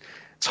said,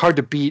 it's hard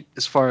to beat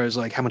as far as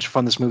like how much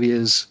fun this movie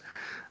is.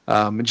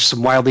 And just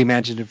some wildly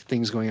imaginative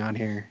things going on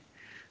here,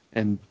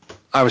 and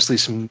obviously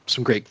some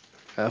great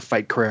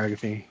fight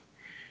choreography.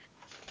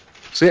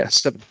 So yeah,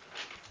 7.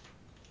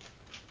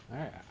 All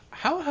right.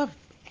 How have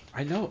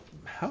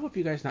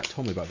you guys not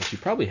told me about this? You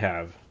probably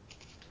have.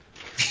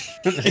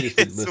 I just didn't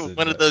It's listen,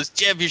 one of but- those,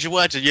 Jeff, you should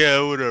watch it.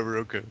 Yeah, whatever,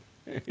 okay.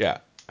 Yeah.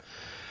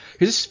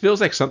 This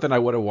feels like something I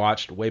would have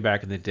watched way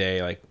back in the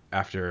day, like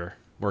after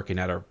working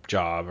at a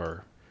job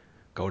or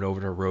going over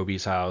to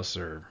Roby's house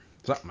or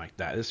something like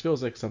that. This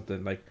feels like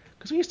something like,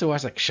 because we used to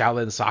watch like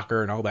Shaolin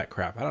Soccer and all that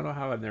crap. I don't know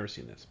how I've never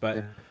seen this,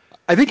 but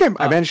I think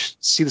I managed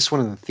to see this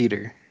one in the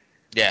theater.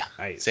 Yeah,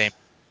 Nice. same.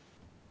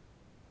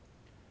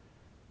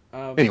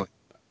 Anyway,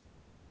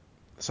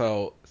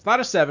 So it's not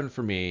a 7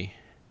 for me,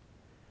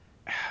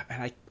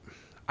 and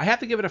I have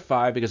to give it a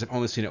 5 because I've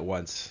only seen it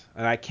once,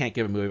 and I can't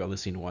give a movie I've only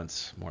seen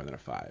once more than a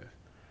 5.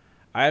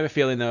 I have a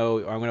feeling though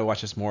I'm going to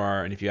watch this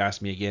more, and if you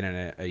ask me again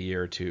in a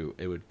year or two,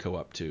 it would go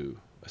up to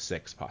a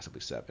 6, possibly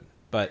 7.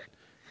 But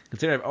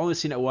considering I've only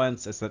seen it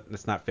once,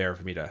 that's not fair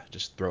for me to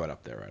just throw it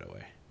up there right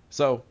away.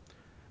 So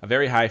a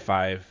very high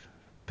 5,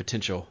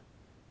 potential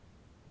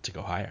to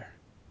go higher.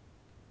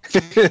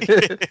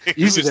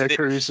 easy there,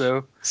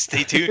 Caruso.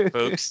 Stay tuned,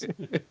 folks.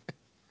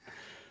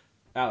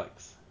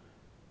 Alex.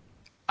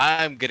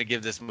 I'm going to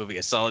give this movie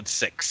a solid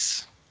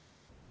 6.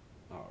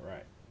 All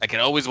right. I can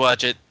always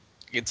watch it.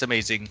 It's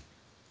amazing.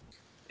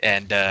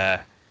 And,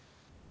 yeah,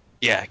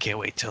 I can't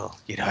wait till,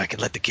 I can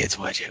let the kids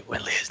watch it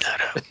when Leah's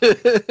not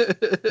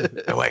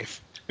home. My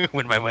wife.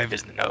 When my wife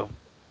isn't home.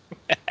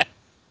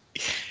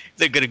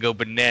 They're going to go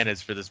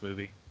bananas for this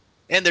movie.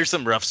 And there's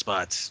some rough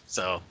spots,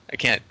 so I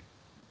can't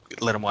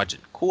let them watch it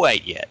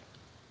quite yet.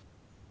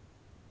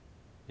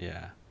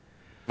 Yeah.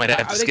 Might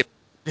have to I skip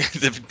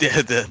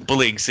the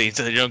bullying scene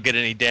so they don't get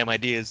any damn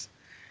ideas.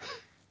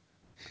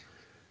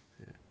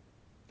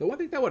 The one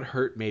thing that would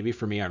hurt maybe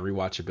for me on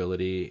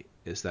rewatchability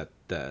is that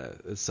the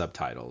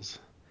subtitles.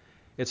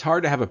 It's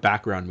hard to have a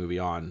background movie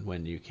on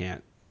when you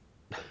can't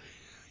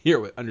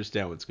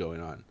understand what's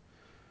going on.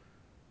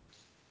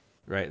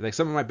 Right? Like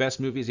some of my best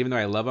movies, even though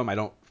I love them, I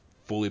don't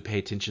fully pay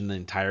attention the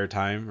entire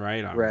time,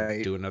 right?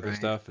 I'm doing other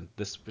stuff, and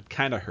this would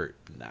kind of hurt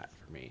in that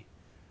for me.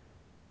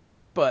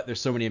 But there's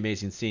so many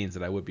amazing scenes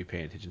that I would be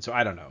paying attention, so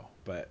I don't know.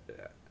 But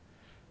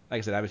like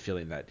I said, I have a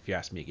feeling that if you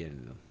ask me again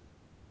in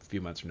a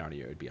few months from now,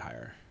 it would be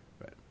higher.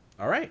 But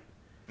all right.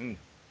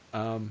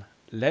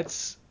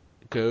 Let's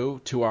go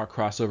to our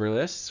crossover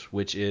list,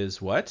 which is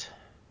what?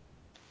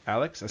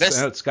 Alex? I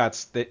know it's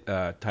Scott's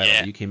title.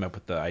 Yeah. You came up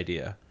with the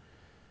idea.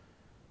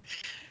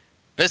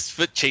 Best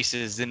foot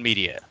chases in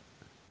media.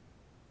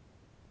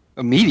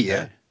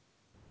 Media? Okay.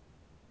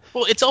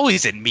 Well, it's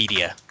always in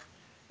media.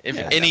 If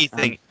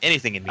anything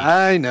in media.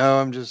 I know,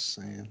 I'm just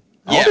saying.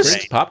 All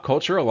things pop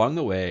culture along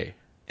the way.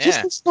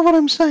 Just listen to what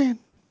I'm saying.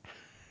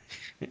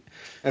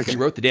 Okay. You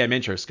wrote the damn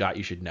intro, Scott.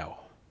 You should know.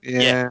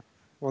 Yeah.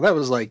 Well, that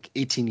was like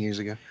 18 years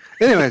ago.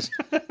 Anyways.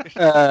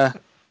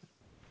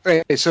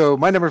 Right, so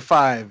my number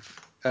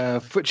 5.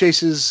 Foot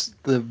chases,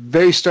 the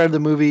very start of the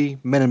movie,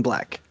 Men in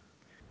Black.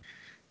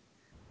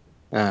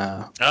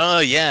 Oh,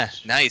 yeah.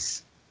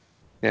 Nice.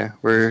 Yeah,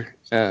 where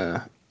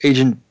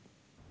Agent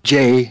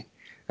J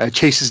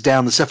chases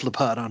down the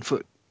cephalopod on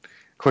foot,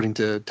 according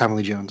to Tommy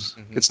Lee Jones.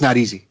 Mm-hmm. It's not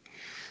easy.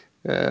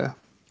 Are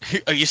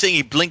you saying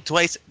he blinked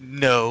twice?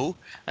 No.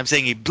 I'm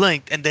saying he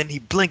blinked, and then he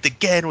blinked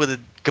again with a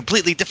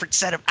completely different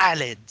set of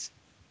eyelids.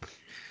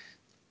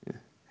 Yeah.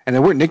 And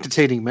they weren't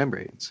nictitating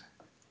membranes.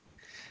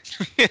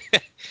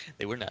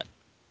 They were not.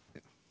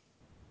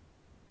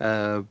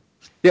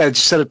 It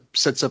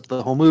sets up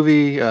the whole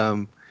movie.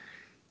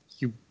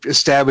 You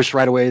establish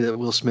right away that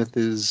Will Smith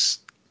is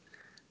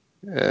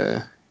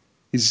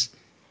he's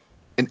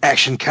an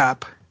action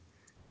cop,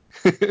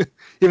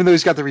 even though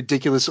he's got the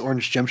ridiculous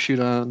orange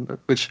jumpsuit on,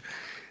 which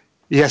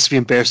he has to be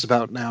embarrassed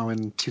about now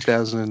in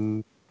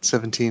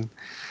 2017.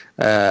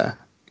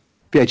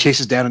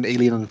 Chases down an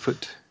alien on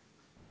foot.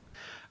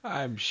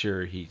 I'm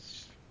sure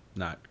he's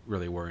not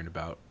really worrying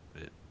about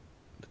it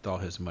with all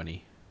his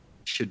money.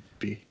 Should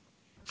be.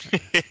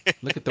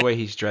 Look at the way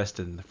he's dressed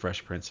in The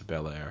Fresh Prince of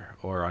Bel-Air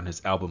or on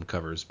his album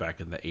covers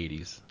back in the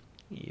 80s.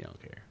 You don't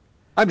care.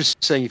 I'm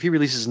just saying, if he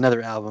releases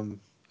another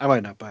album, I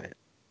might not buy it.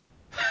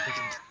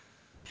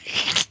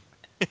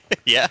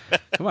 Yeah.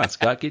 Come on,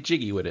 Scott, get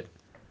jiggy with it.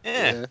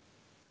 Yeah.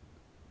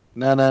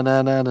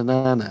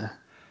 Na.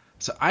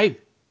 So I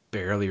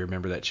barely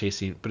remember that chase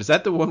scene, but is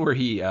that the one where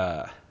he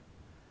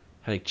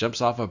jumps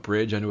off a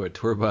bridge onto a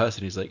tour bus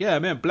and he's like, "Yeah,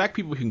 man, black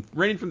people can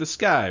rain from the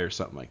sky" or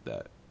something like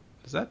that?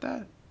 Is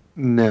that?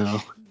 No.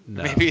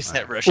 Maybe it's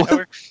that Rush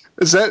Hour.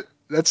 Is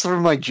that's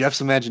from like Jeff's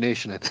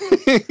imagination, I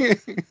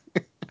think.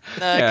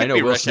 Nah, it Yeah, I could know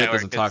be Will Rush Smith Hour,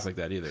 doesn't talk 'cause like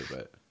that either,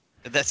 but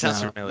that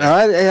sounds No, familiar.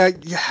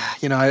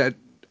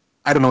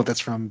 I don't know what that's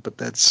from, but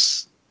that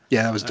was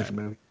a different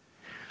movie.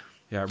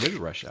 yeah, with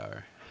Rush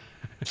Hour.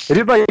 They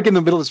did like in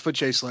the middle of his foot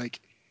chase, like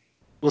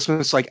Will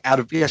Smith's like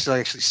he has to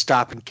like, actually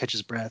stop and catch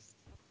his breath.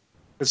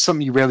 It's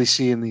something you rarely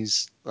see in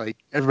these. Like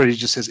everybody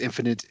just has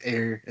infinite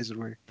air, as it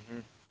were.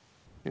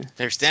 Yeah.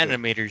 They're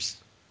stanometers.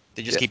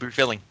 They just Yeah. keep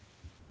refilling.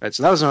 Right,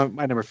 so that was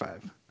my number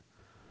 5.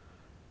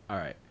 All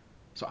right.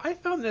 So I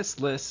found this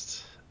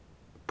list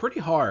pretty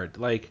hard.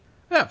 Like,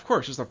 yeah, of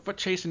course, there's a foot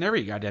chase in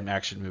every goddamn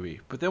action movie.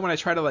 But then when I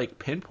try to like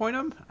pinpoint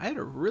them, I had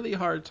a really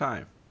hard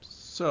time.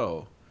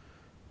 So,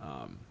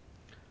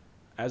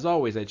 as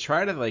always, I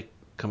try to like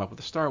come up with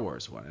a Star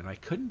Wars one, and I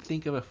couldn't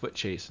think of a foot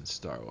chase in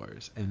Star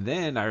Wars. And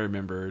then I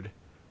remembered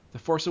The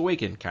Force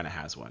Awakens kind of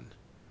has one.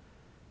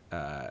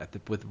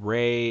 With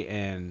Rey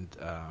and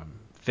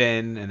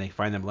Finn, and they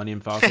find the Millennium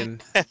Falcon.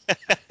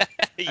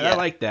 And I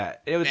like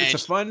that. It's a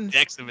fun.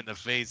 Decks him in the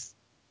face.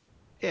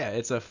 Yeah,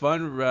 it's a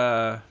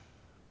fun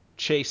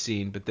chase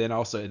scene, but then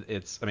also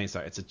it's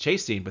a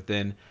chase scene, but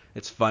then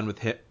it's fun with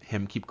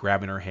him keep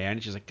grabbing her hand.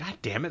 And she's like, God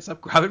damn it, stop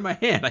grabbing my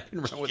hand. I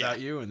can run without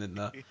you. And then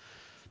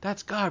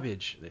that's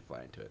garbage. They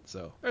fly into it.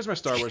 So there's my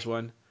Star Wars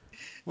one.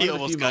 One He of the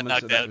almost few got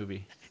moments of knocked that out.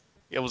 movie.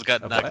 He almost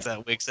got Of knocked what?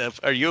 out. Wakes up.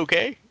 Are you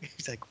okay?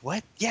 He's like,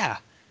 what? Yeah.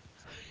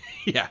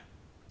 Yeah.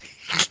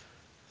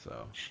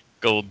 So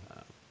Gold.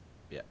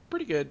 yeah,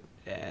 pretty good.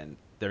 And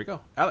there we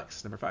go.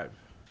 Alex, number 5.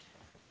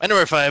 My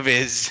number 5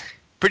 is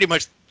pretty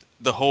much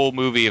the whole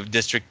movie of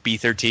District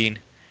B13.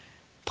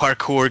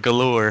 Parkour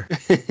galore.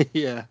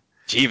 Yeah.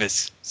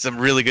 Jeeves. Some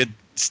really good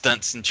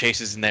stunts and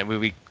chases in that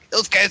movie.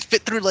 Those guys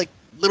fit through like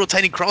little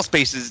tiny crawl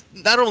spaces.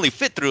 Not only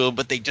fit through them,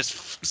 but they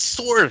just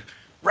soar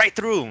right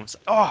through them.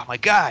 Oh my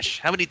gosh.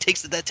 How many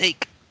takes did that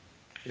take?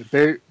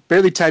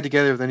 Barely tied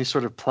together with any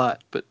sort of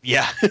plot, but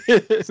Yeah.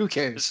 who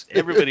cares?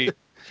 Everybody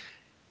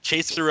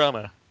chase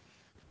Rama.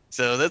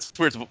 So that's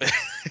where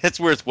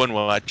it's one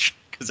watch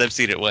because I've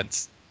seen it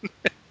once.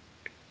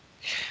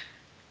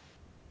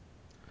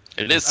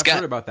 It is I've heard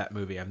Scott. about that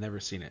movie. I've never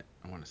seen it.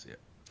 I want to see it.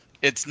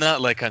 It's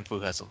not like Kung Fu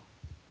Hustle.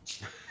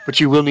 But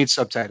you will need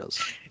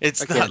subtitles.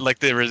 It's Okay. not like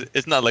the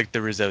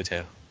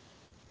risotto.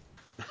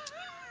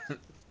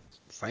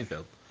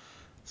 Seinfeld.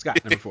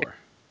 Scott, number 4.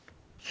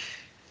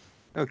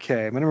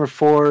 Okay, my number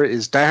 4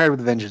 is Die Hard with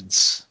a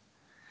Vengeance.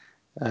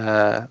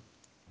 They're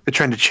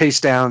trying to chase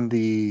down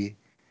the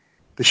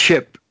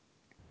ship,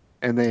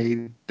 and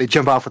they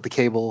jump off with the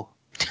cable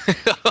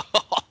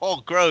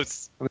Oh,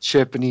 gross. on the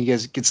ship, and he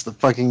gets the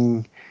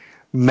fucking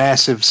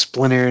massive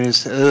splinter in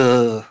his.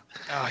 Ugh.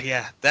 Oh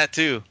yeah, that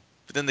too.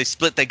 But then they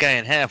split that guy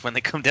in half when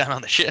they come down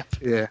on the ship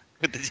Yeah.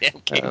 with the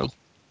damn cable.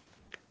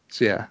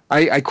 So yeah,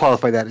 I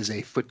qualify that as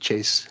a foot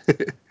chase.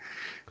 At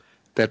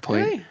that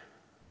point. Really?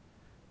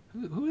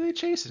 Who are they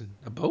chasing?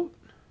 A boat?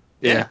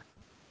 Yeah.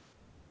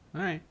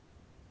 All right.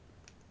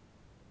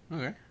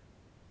 Okay.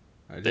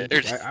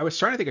 There's- I was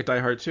trying to think of Die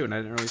Hard 2, and I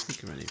didn't really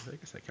think of any. But I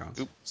guess that counts.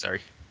 Oops,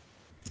 sorry.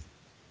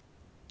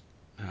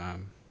 All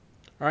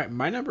right,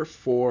 my number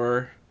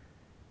 4.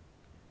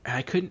 And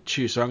I couldn't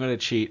choose, so I'm going to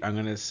cheat. I'm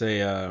going to say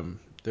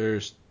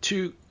there's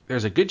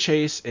a good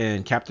chase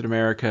in Captain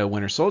America: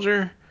 Winter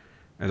Soldier.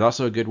 There's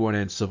also a good one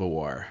in Civil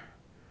War.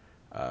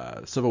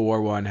 The Civil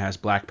War one has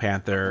Black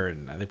Panther,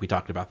 and I think we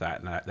talked about that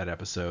in that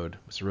episode.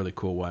 It's a really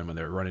cool one when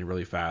they're running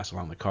really fast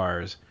along the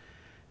cars,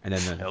 and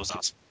then That was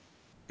awesome.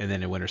 and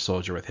then in Winter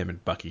Soldier with him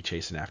and Bucky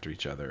chasing after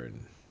each other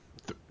and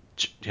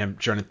him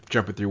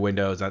jumping through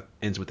windows. That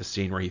ends with the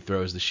scene where he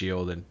throws the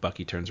shield and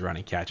Bucky turns around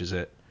and catches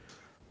it.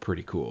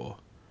 Pretty cool.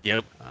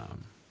 Yep.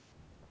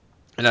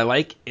 And I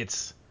like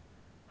its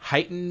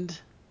heightened.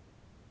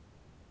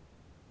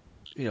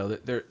 You know,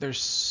 they're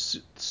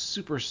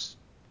super.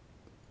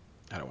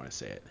 I don't want to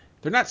say it.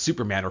 They're not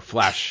Superman or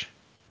Flash,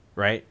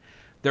 right?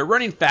 They're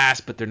running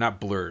fast, but they're not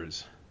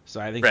blurs. So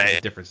I think the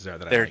differences are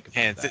that I like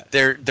about that.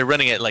 They're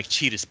running at like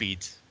cheetah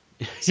speeds.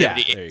 70, Yeah,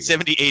 there you go.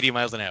 70, 80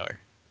 miles an hour.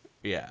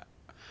 Yeah.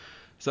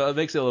 So it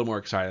makes it a little more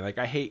exciting. Like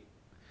I hate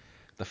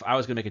I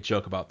was gonna make a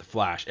joke about the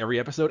Flash. Every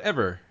episode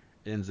ever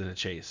ends in a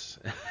chase,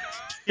 and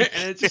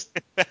it's just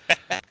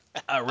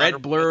a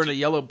red blur and a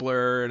yellow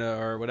blur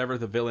or whatever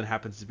the villain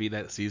happens to be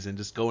that season,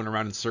 just going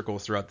around in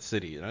circles throughout the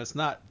city. And it's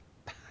not.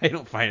 I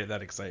don't find it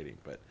that exciting,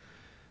 but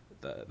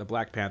the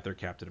Black Panther,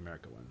 Captain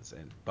America ones,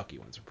 and Bucky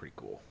ones are pretty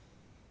cool.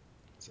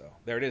 So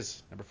there it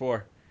is, number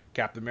 4,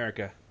 Captain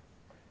America.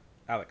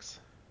 Alex.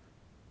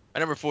 My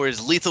number 4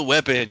 is Lethal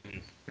Weapon.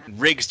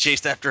 Riggs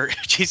chases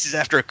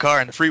after a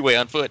car on the freeway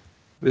on foot.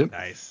 Yep.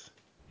 Nice.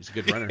 He's a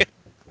good runner.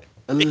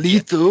 A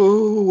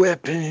lethal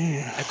weapon.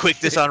 A quick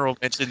dishonorable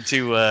mention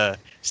to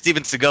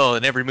Steven Seagal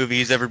in every movie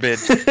he's ever been.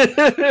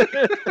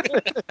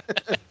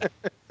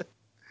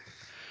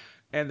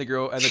 And the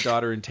girl and the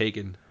daughter in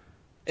Taken.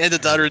 And the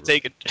daughter had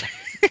taken.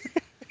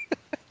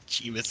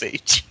 Jeebus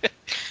H.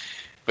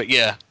 But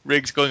yeah,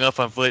 Riggs going off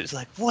on foot. It's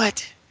like,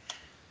 what?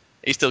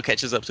 He still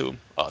catches up to him.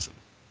 Awesome.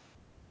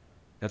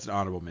 That's an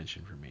honorable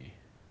mention for me.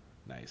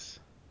 Nice.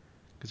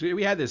 Because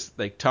we had this,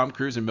 like, Tom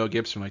Cruise and Mel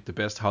Gibson, like, the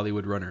best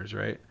Hollywood runners,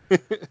 right?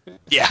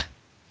 Yeah.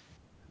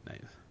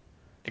 Nice.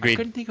 I Agreed.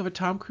 couldn't think of a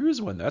Tom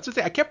Cruise one though. That's the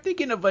thing. I kept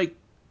thinking of like,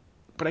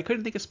 but I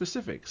couldn't think of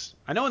specifics.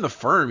 I know in The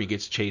Firm he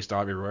gets chased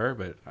everywhere,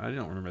 but I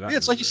don't remember that. Yeah,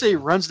 it's like you say, he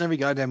runs in every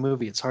goddamn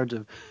movie. It's hard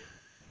to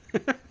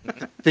say.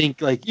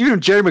 think. Like even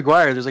Jerry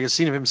Maguire, there's like a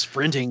scene of him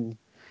sprinting.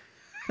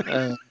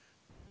 Uh,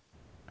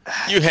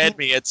 You had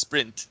me at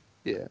sprint.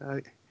 yeah.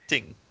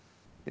 Ting.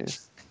 Yeah.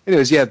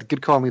 Anyways, yeah, the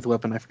good call on Lethal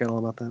Weapon. I forgot all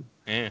about that.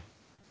 Yeah.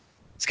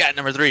 Scott,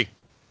 number 3.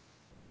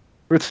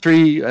 Number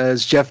 3,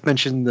 as Jeff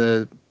mentioned,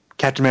 the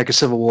Captain America: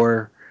 Civil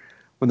War,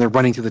 when they're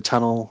running through the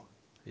tunnel.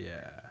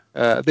 Yeah.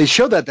 They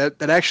showed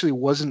that actually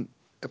wasn't,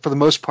 for the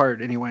most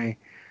part anyway,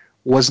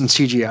 wasn't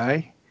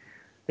CGI.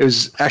 It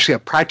was actually a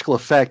practical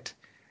effect,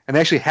 and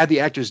they actually had the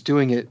actors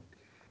doing it.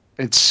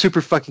 And it's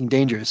super fucking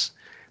dangerous.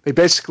 They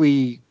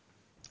basically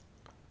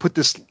put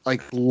this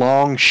like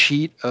long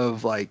sheet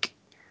of like,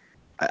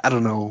 I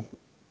don't know,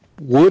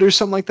 wood or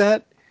something like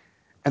that,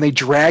 and they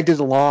dragged it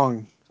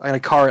along in a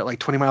car at like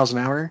 20 miles an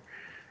hour,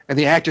 and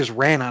the actors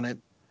ran on it.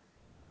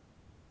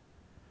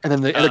 And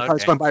then the other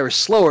cars going by were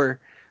slower,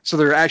 so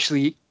they're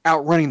actually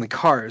outrunning the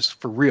cars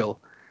for real.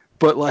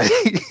 But like,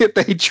 if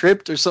they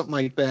tripped or something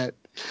like that,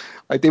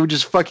 like they would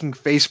just fucking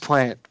face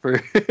plant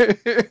for.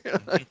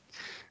 Like,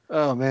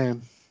 oh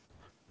man.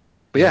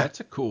 But yeah, That's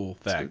a cool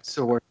fact.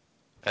 So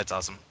That's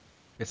awesome.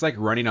 It's like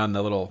running on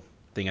the little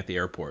thing at the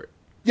airport.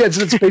 yeah, it's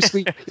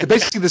basically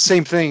the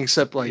same thing,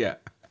 except like Yeah.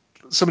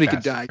 somebody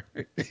Faster.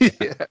 could die.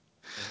 Yeah.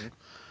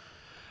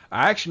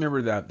 I actually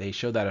remember that they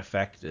showed that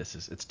effect.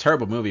 It's a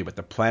terrible movie, but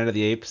the Planet of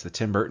the Apes, the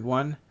Tim Burton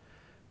one,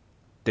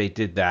 they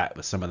did that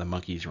with some of the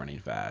monkeys running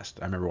fast.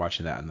 I remember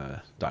watching that in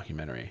the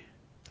documentary.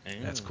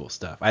 That's cool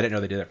stuff. I didn't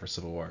know they did that for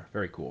Civil War.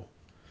 Very cool.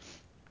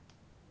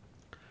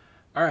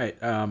 All right.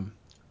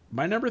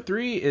 My number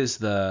 3 is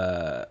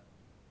the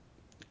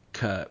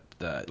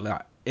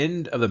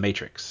end of the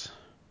Matrix,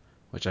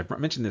 which I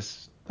mentioned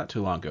this not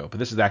too long ago, but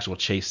this is the actual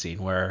chase scene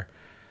where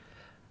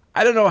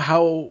I don't know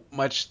how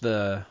much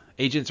the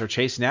agents are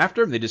chasing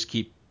after him. They just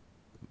keep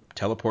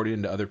teleporting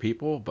into other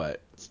people,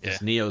 but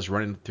just Neo's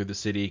running through the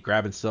city,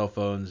 grabbing cell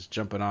phones,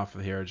 jumping off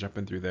of here,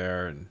 jumping through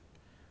there, and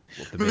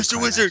the big Mr.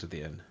 climax Wizard! at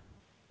the end.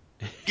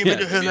 Get me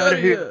the hell out of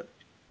here.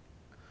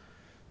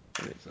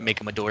 So, Make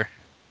him a door.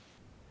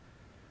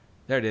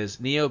 there it is.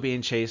 Neo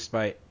being chased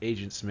by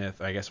Agent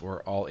Smith. I guess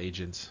we're all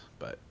agents,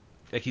 but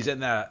like he's in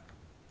that.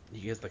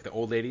 He gets like the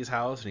old lady's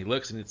house, and he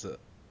looks, and it's a.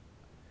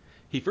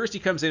 He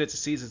comes in,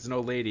 sees it's an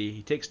old lady.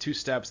 He takes 2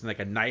 steps, and like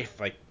a knife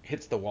like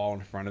hits the wall in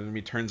front of him.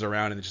 He turns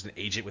around, and there's just an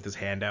agent with his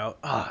hand out.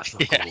 Oh, that's so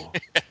cool.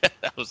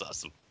 That was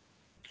awesome.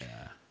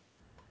 Yeah.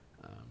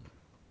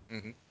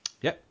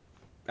 Yep.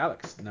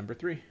 Alex, number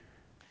 3.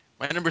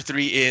 My number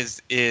 3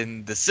 is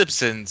in The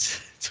Simpsons,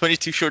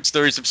 22 Short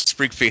Stories of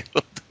Springfield.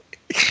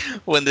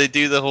 When they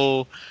do the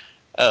whole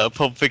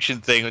Pulp Fiction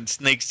thing, when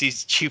Snake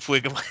sees Chief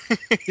Wiggum.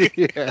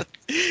 Yeah.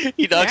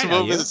 He knocks him Yeah,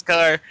 over yeah. with his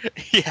car.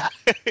 Yeah.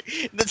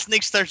 And then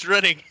Snake starts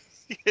running.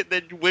 And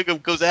then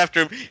Wiggum goes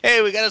after him.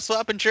 Hey, we got to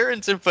swap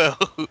insurance info.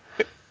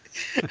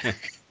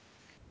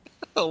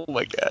 Oh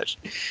my gosh.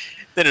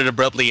 Then it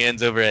abruptly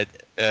ends over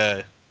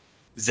at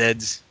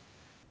Zed's,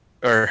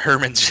 or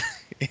Herman's.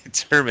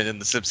 It's Herman in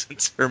The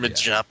Simpsons. Herman's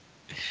shop.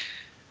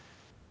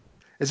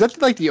 Is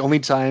that like the only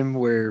time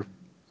where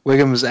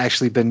Wiggum's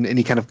actually been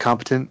any kind of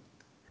competent?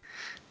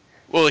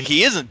 Well,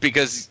 he isn't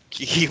because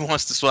he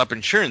wants to swap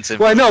insurance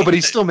info. Well, I know, but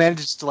he still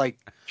manages to like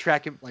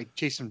track him, like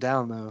chase him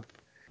down, though.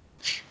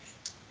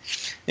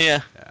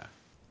 Yeah. Yeah.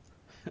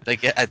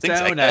 Like, I think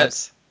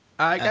Donuts.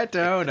 I got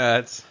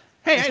donuts.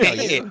 Hey, I know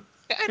Hey, you.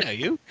 I know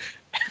you.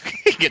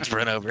 He gets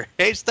run over.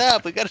 Hey,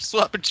 stop! We got to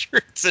swap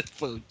insurance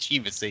info.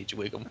 Jeebus H.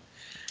 Wiggum.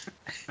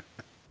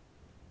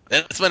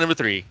 That's my number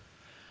 3.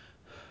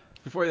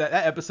 Before that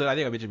episode, I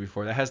think I mentioned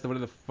before, that has one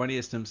of the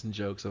funniest Simpson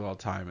jokes of all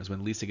time is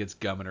when Lisa gets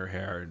gum in her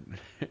hair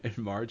and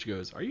Marge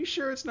goes, "Are you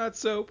sure it's not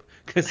soap?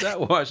 Because that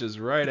washes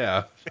right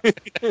out."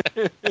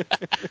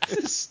 It's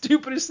the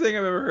stupidest thing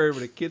I've ever heard,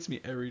 but it gets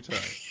me every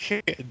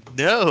time.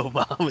 No,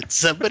 Mom, it's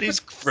somebody's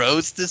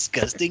gross,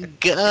 disgusting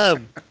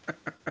gum.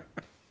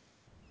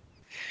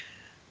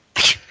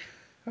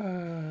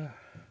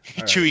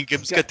 Chewing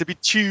gum's got to be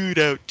chewed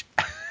out.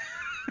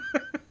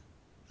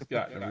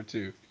 Scott, number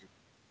 2.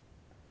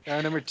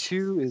 Number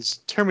 2 is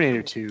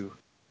Terminator 2.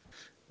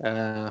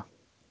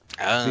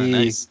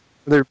 Nice.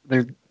 They're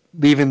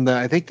leaving the.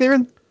 I think they're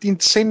in the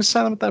insane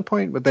asylum at that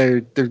point, but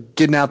they're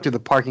getting out through the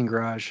parking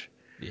garage,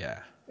 Yeah.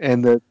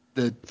 and the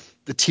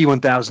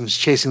T-1000 is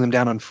chasing them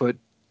down on foot,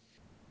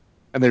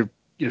 and they're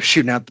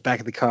shooting out the back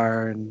of the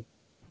car, and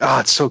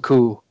it's so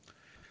cool.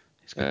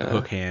 He's got the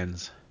hook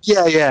hands.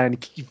 Yeah,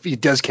 and he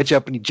does catch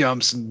up and he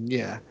jumps, and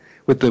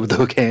with the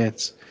hook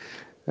hands.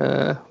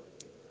 Yeah,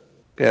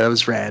 that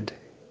was rad.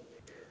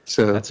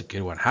 So That's a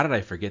good one. How did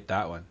I forget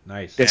that one?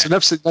 Nice. yeah, so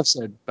enough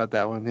said about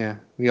that one. Yeah,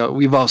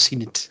 we've all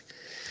seen it.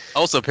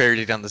 Also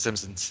parodied on The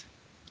Simpsons.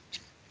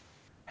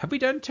 Have we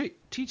done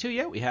T2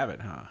 yet? We haven't,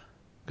 huh?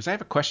 Because I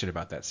have a question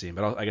about that scene,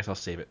 but I guess I'll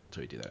save it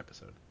until we do that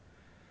episode.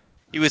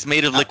 He was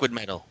made of liquid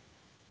metal.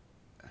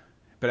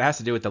 But it has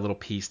to do with the little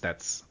piece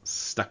that's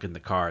stuck in the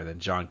car, then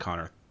John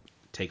Connor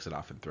takes it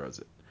off and throws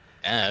it.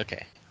 Ah,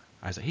 okay.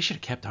 I was like, he should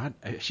have kept on.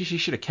 She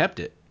should have kept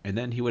it, and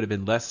then he would have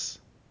been less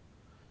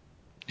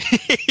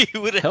He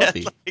would have had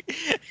healthy.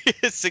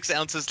 like 6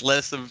 ounces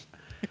less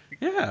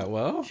Yeah,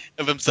 well. of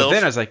But himself.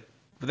 then I was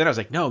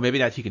like, no, maybe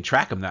that he can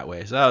track him that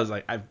way. So I was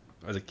like, I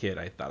was a kid,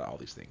 I thought of all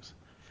these things.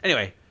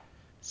 Anyway,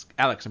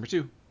 Alex, number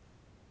 2.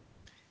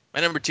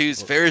 My number 2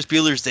 is Ferris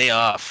Bueller's Day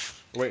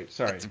Off. Wait,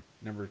 sorry,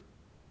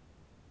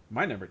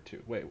 my number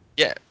 2. Wait,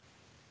 Yeah.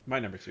 my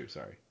number 2.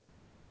 Sorry.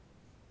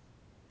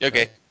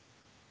 Okay.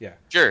 Yeah.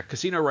 Sure.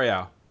 Casino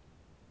Royale.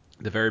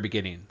 The very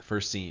beginning, the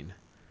first scene.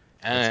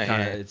 It's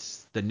kind of Yeah.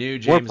 it's the new More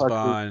James parkour.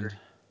 Bond,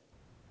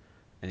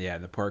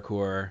 and the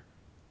parkour,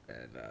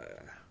 and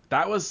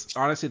that was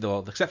honestly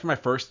except for my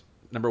first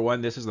number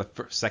 1. This is the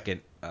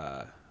second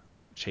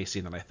chase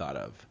scene that I thought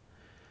of,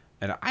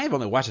 and I have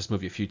only watched this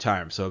movie a few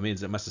times, so it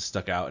means it must have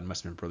stuck out and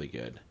must have been really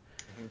good.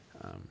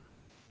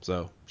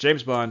 So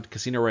James Bond,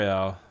 Casino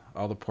Royale,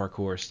 all the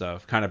parkour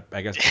stuff, kind of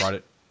I guess brought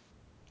it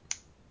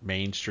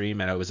mainstream,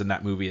 and it was in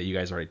that movie that you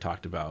guys already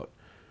talked about.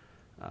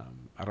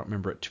 I don't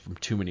remember it from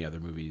too many other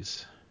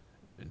movies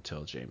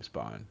until James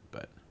Bond,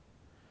 but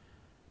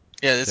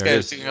Yeah, this there guy it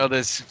was is. doing all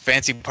this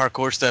fancy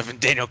parkour stuff, and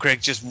Daniel Craig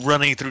just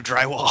running through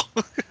drywall,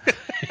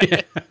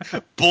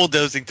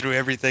 bulldozing through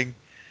everything.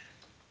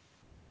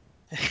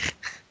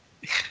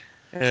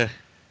 Yeah.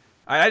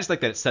 I just like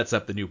that it sets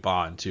up the new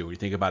Bond too. When you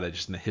think about it,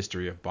 just in the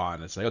history of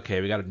Bond, it's like,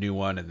 okay, we got a new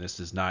one, and this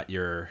is not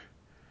your.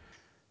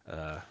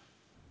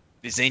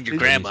 This ain't your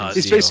He's grandma's.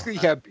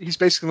 Seal. He's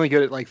basically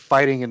good at like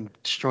fighting and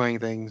destroying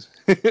things.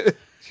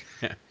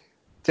 Yeah.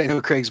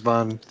 Daniel Craig's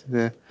Bond.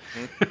 Yeah.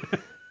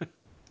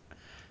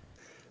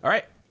 All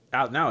right,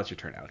 now it's your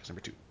turn, Alex.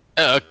 Number 2.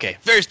 Oh, okay.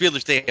 Ferris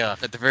Bueller's Day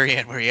Off at the very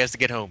end where he has to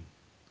get home.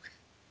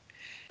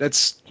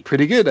 That's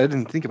pretty good. I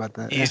didn't think about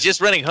that. He's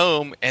just running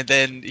home, and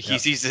then he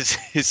sees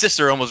his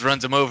sister almost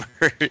runs him over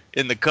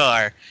in the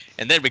car,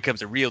 and then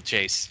becomes a real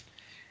chase.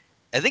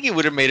 I think he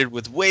would have made it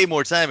with way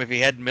more time if he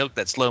hadn't milked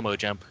that slow-mo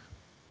jump.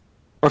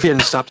 Or if he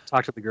hadn't stopped to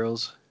talk to the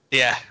girls.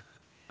 Yeah.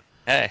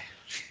 Hey,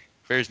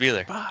 Ferris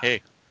Bueller.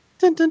 Hey.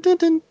 Dun, dun, dun,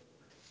 dun.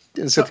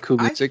 It's got the cool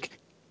music.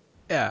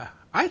 Yeah,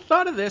 I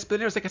thought of this, but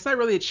then it was like, it's not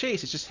really a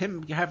chase. It's just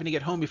him having to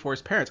get home before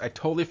his parents. I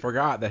totally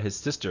forgot that his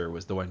sister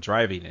was the one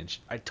driving, and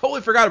I totally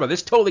forgot about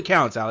this. Totally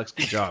counts, Alex.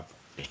 Good job.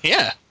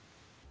 Yeah.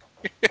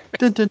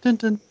 Dun, dun, dun,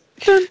 dun.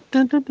 Dun,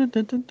 dun, dun, dun,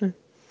 dun, dun, dun.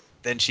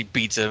 Then she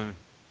beats him.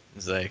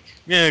 He's like,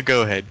 yeah,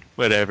 go ahead.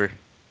 Whatever.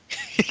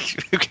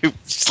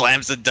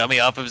 Slams the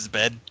dummy off of his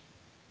bed.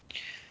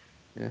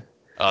 Yeah.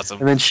 Awesome.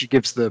 And then she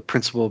gives the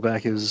principal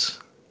back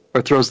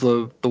or throws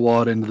the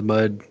wallet into the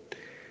mud.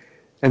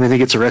 And then he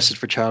gets arrested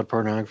for child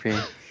pornography.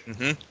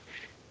 Mm-hmm.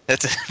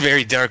 That's a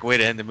very dark way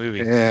to end the movie.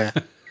 Yeah.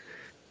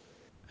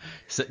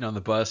 Sitting on the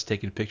bus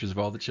taking pictures of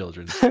all the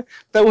children.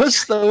 That was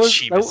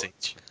Sheamus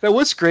H. that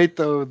was great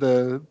though.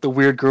 The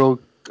weird girl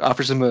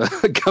offers him a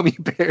gummy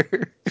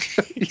bear.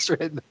 He's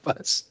riding the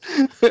bus.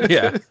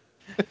 Yeah.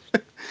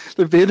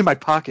 They're been in my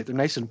pocket. They're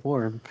nice and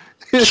warm.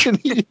 And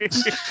he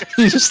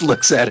just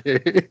looks at her.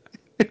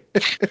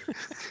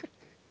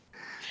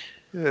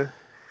 Yeah.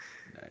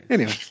 Nice.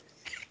 Anyway,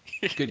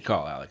 Good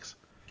call, Alex.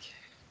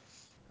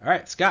 All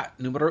right, Scott,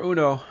 numero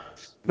uno.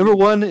 number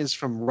 1 is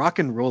from Rock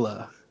and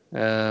Rolla,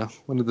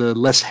 one of the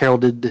less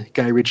heralded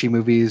Guy Ritchie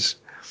movies.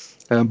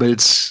 But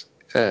it's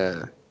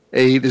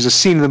there's a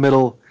scene in the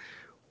middle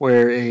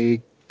where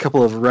a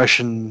couple of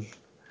Russian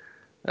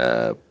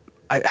I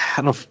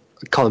don't know if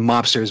I'd call them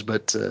mobsters,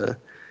 but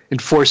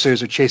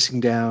enforcers are chasing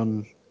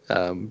down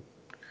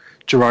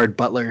Gerard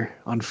Butler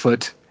on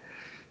foot,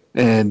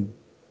 and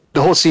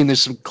the whole scene,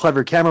 there's some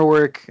clever camera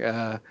work.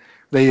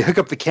 They hook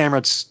up the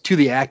cameras to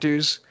the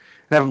actors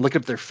and have them look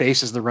up their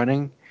face as they're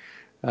running.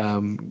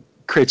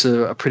 Creates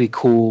a pretty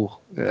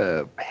cool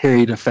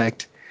harried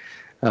effect.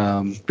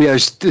 But yeah,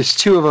 there's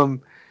 2 of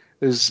them.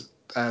 There's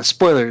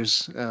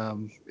spoilers.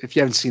 If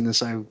you haven't seen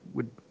this, I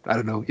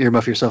don't know,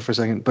 earmuff yourself for a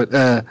second. But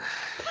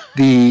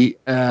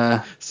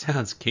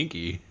Sounds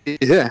kinky.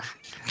 yeah.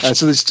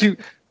 So there's 2.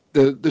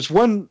 There's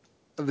one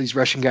of these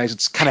Russian guys.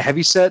 It's kind of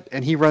heavy set,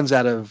 and he runs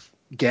out of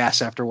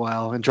gas after a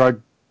while. And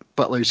Gerard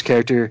Butler's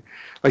character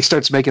like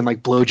starts making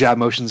like blowjob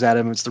motions at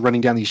him. It's the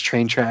running down these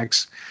train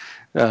tracks.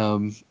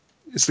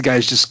 It's the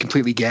guy's just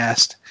completely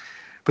gassed.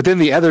 But then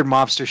the other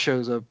mobster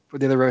shows up, or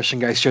the other Russian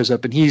guy shows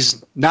up, and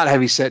he's not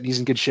heavy set, and he's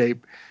in good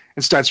shape,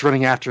 and starts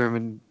running after him.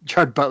 And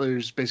Gerard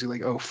Butler's basically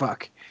like, "Oh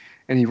fuck,"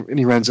 and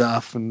he runs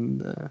off.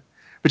 And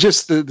but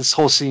just this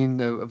whole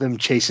scene of them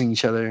chasing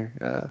each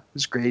other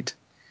is great.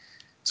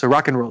 So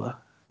Rock and Rolla.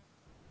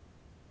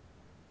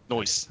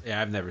 Noise.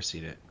 Yeah, I've never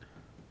seen it.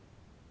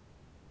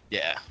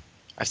 Yeah.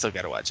 I still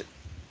gotta watch it.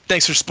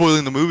 Thanks for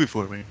spoiling the movie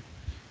for me.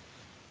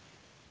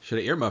 Should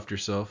have earmuffed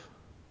yourself.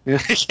 Yeah,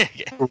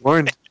 Yeah. we're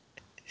warned.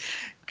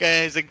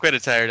 Guys, I'm kind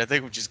of tired. I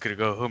think I'm just gonna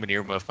go home and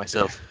earmuff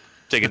myself.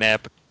 Take a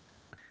nap.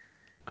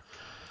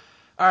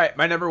 All right,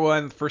 my number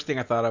 1, first thing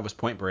I thought of was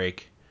Point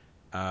Break.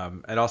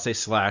 And I'll say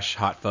 /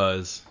 Hot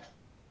Fuzz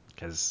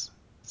because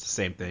it's the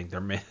same thing. They're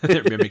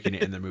mimicking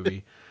it in the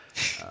movie.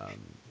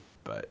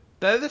 But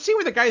The scene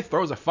where the guy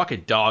throws a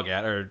fucking dog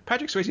at, or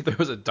Patrick Swayze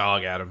throws a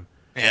dog at him.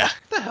 Yeah. What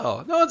the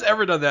hell? No one's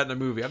ever done that in a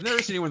movie. I've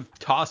never seen anyone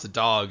toss a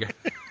dog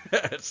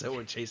at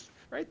someone chased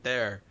right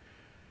there.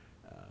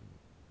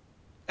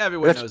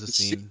 Everyone knows the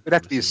scene. It'd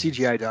have to be a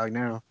CGI dog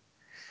now.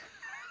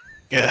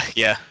 Yeah.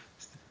 Yeah.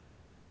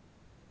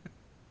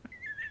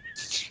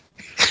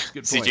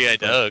 Good point. CGI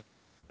dog.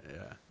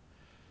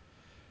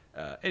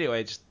 Yeah.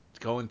 Anyway, just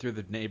going through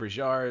the neighbors'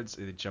 yards,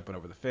 jumping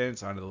over the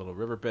fence onto the little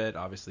riverbed.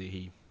 Obviously,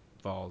 he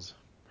falls,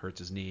 hurts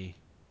his knee,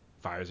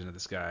 fires into the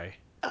sky.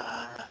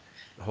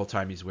 The whole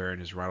time he's wearing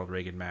his Ronald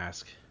Reagan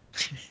mask.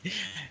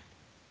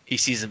 He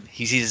sees him.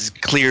 He sees his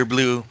clear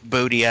blue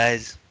Bodhi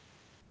eyes.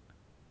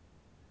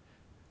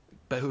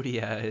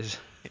 Bodhi eyes.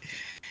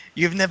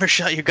 You've never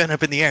shot your gun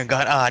up in the air and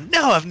gone, ah.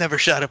 No, I've never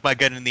shot up my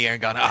gun in the air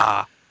and gone,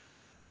 ah.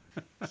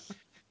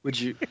 Would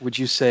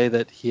you say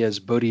that he has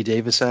Bodie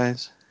Davis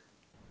eyes?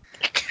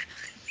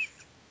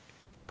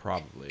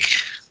 Probably.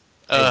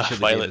 And Chili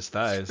Violet. Davis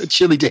thighs.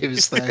 Chili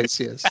Davis thighs,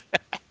 yes.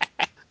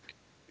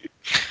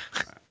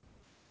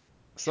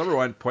 So number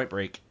 1, Point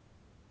Break.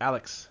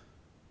 Alex.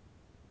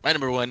 My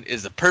number 1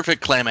 is the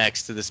perfect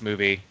climax to this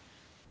movie.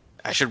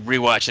 I should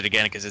rewatch it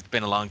again because it's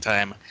been a long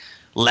time.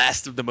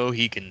 Last of the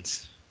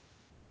Mohicans.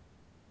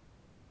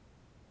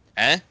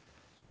 Eh?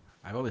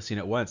 I've only seen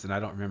it once, and I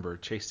don't remember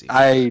chasing.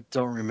 I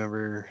don't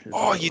remember.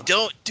 Oh, you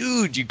don't?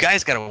 Dude, you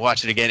guys got to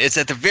watch it again. It's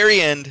at the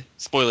very end.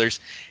 Spoilers.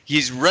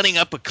 He's running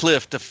up a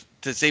cliff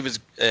to save his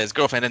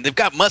girlfriend, and they've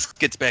got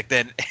muskets back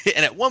then.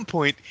 And at one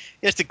point,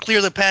 he has to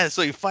clear the path,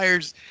 so he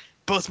fires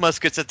both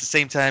muskets at the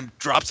same time,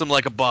 drops them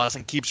like a boss,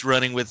 and keeps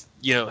running with,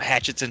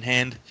 hatchets in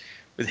hand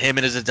with him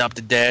and his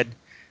adopted dad.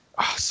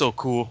 Oh, so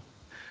cool.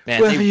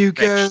 Man, Wherever you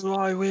go,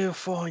 I will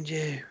find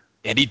you.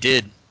 And he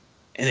did.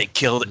 And they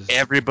killed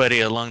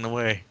everybody along the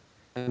way.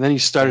 And then he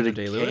started a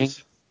Daniel gang.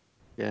 Day-Lewis?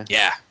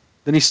 Yeah.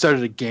 Then he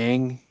started a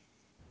gang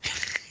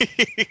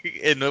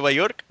In Nueva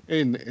York?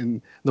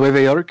 in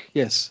Nueva York.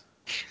 Yes.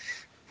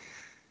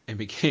 And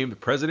became the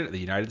president of the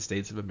United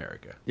States of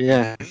America.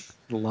 Yeah.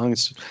 The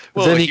longest. But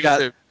Well, then he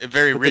was a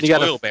very rich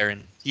got oil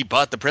baron. He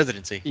bought the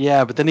presidency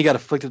Yeah, but then he got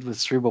afflicted with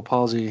cerebral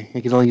palsy.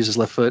 He could only use his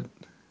left foot.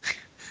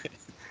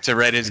 to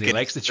write his And he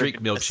likes to drink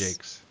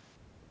milkshakes.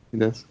 He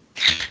does.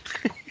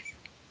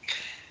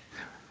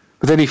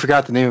 But then he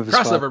forgot the name of his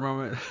Crossover father.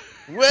 moment.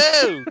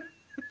 Whoa!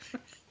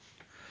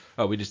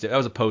 Oh, we just did. That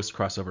was a post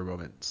crossover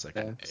moment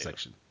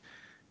section.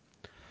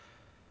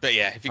 But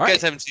yeah, if you All guys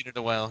right. haven't seen it in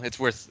a while,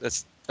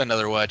 that's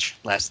another watch.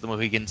 Last of the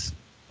Mohicans.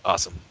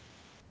 Awesome.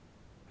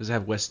 Does it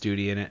have Wes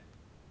Studi in it?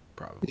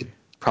 Probably.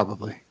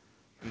 Probably.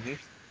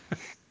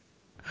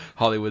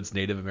 Hollywood's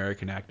Native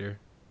American actor.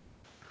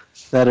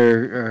 That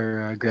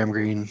or Graham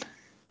Greene.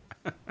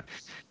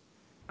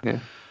 Yeah.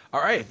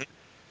 All right.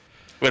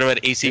 What about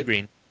AC Yep.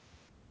 Green?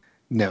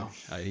 No.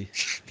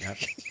 Yep.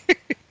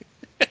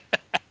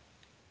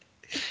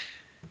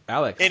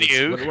 Alex,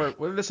 Anywho.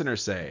 what do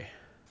listeners say?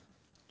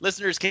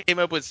 Listeners came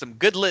up with some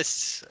good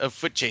lists of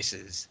foot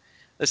chases.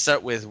 Let's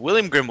start with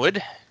William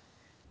Grimwood.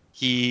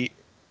 He's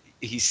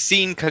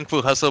seen Kung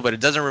Fu Hustle, but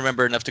it doesn't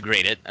remember enough to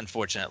grade it,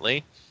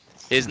 unfortunately.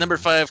 His number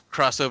 5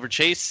 crossover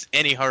chase,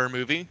 any horror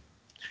movie.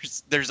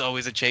 There's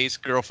always a chase.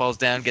 Girl falls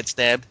down, gets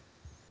stabbed.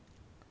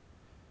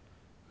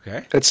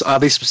 Okay. That's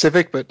oddly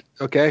specific, but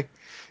okay.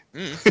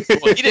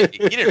 Well, he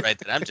didn't write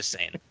that. I'm just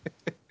saying.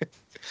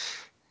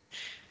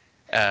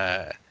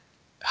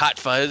 Hot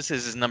Fuzz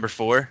is his number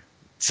 4.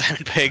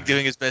 Simon Pegg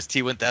doing his best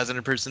T-1000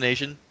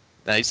 impersonation.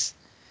 Nice.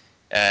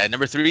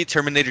 Number 3,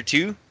 Terminator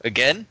 2.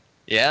 Again.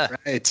 Yeah.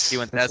 Right.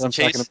 T-1000 That's what I'm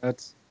chase. talking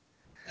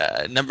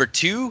about. Number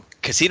 2,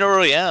 Casino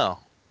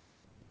Royale.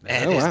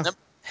 And, Oh, wow.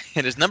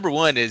 his number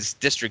 1 is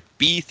District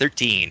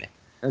B13.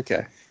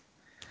 Okay.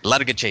 A lot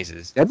of good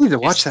chases. I need to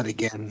watch that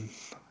again.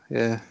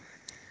 Yeah.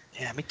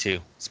 Yeah, me too.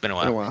 It's been a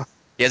Been a while. while.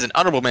 He has an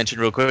honorable mention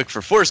real quick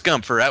for Forrest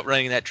Gump for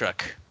outrunning that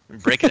truck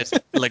and breaking his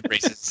leg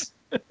braces.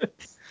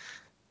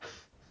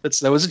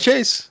 That was a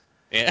chase.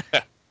 Yeah.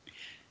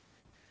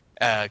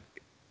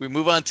 We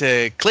move on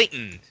to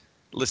Clayton,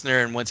 listener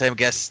and one-time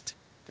guest,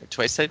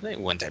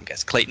 one-time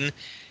guest, Clayton.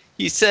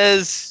 He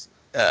says,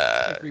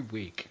 Every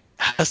week.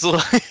 Hustle,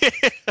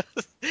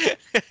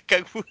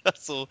 Kung Fu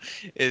Hustle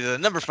is a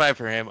number 5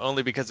 for him,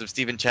 only because of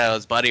Stephen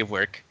Chow's body of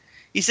work.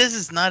 He says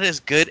it's not as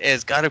good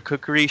as God of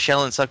Cookery,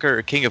 Shaolin Sucker,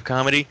 or King of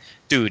Comedy.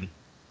 Dude,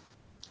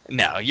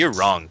 no, you're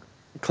wrong.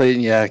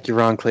 Clayton, yeah, you're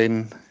wrong,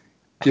 Clayton.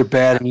 You're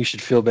bad and you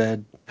should feel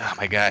bad. Oh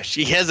my gosh.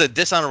 He has a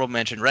dishonorable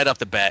mention right off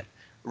the bat.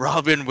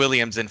 Robin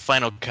Williams in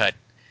Final Cut.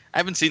 I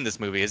haven't seen this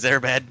movie. Is there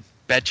a bad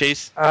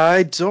chase?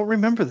 I don't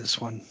remember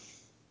this one.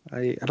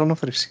 I don't know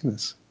if I've seen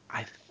this.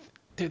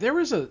 Dude, there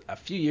was a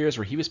few years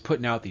where he was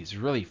putting out these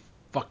really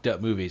fucked up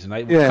movies, and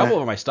a Yeah. couple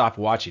of them I stopped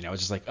watching. I was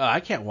just like, oh, I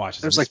can't watch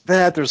this. There's like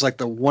that. There's like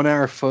the 1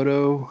 hour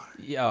photo.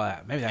 Yeah,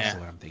 maybe that's Yeah. the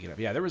one I'm thinking of.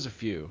 Yeah, there was a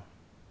few.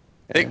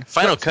 I think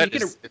Final So, Cut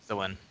speaking is the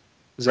one.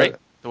 Is Right? that?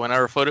 The 1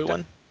 hour photo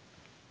one?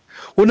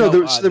 Well, no,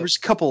 No, there was a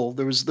couple.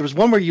 There was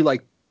one where you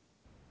like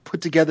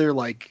put together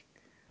like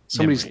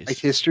somebody's Memories. life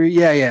history.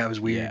 Yeah, it was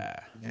weird. Yeah.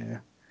 Yeah.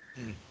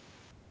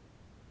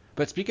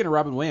 But speaking of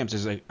Robin Williams,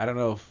 there's like, I don't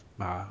know if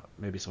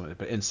maybe someone,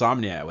 but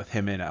Insomnia with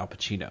him and Al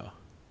Pacino.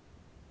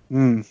 I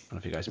Mm. don't know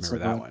if you guys remember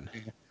that one.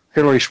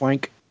 Hilary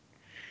Swank.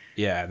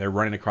 Yeah, they're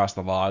running across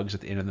the logs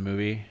at the end of the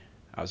movie.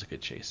 That was a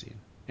good chase scene.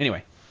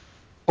 Anyway,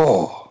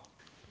 Oh.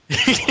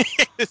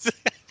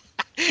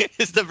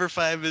 His number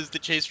 5 is The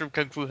Chase from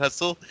Kung Fu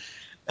Hustle.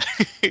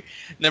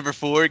 Number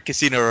 4,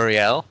 Casino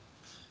Royale.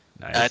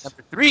 nice.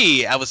 Number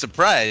 3, I was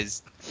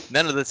surprised.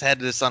 None of us had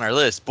this on our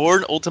list.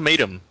 Bourne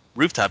Ultimatum,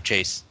 Rooftop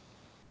Chase.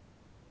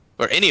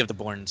 Or any of the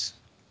Bournes.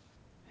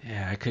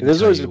 Yeah, I couldn't There's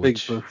tell always you a big.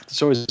 which.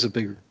 There's always a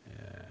big.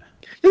 Yeah.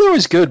 Yeah, they're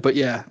always good, but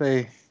yeah,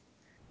 they.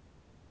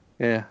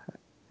 Yeah,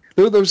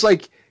 there was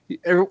like,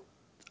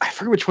 I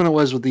forget which one it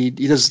was. With he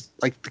does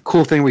like the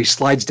cool thing where he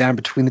slides down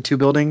between the two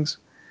buildings,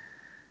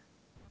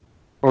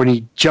 or when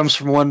he jumps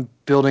from one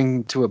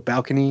building to a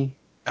balcony.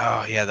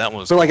 Oh, yeah, that one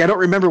was But like, cool. I don't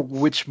remember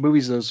which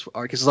movies those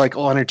are because it's like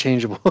all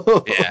interchangeable.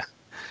 Yeah,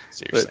 But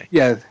seriously.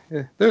 yeah,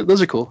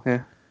 those are cool.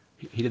 Yeah.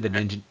 He did the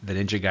Ninja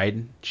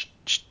Gaiden.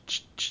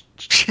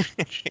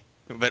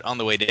 But on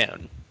the way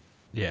down.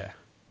 Yeah.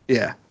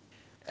 Yeah.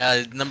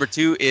 Number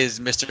 2 is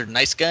Mr.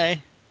 Nice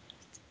Guy,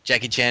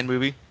 Jackie Chan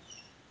movie.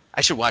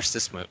 I should watch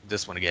this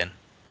one again.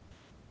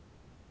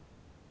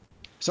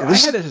 So Yeah, I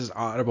this- had this as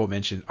honorable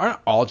mention. Aren't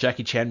all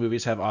Jackie Chan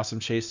movies have awesome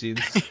chase scenes?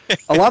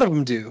 A lot of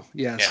them do.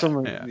 Yeah. Yeah,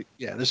 Some. yeah.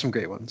 Yeah. There's some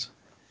great ones.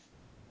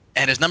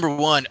 And his number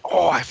 1,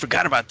 oh, I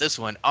forgot about this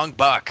one, Ong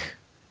Bak,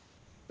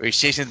 where he's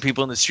chasing the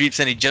people in the streets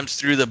and he jumps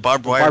through the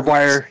barbed wire. Barbed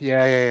wire.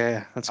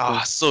 Yeah. That's cool.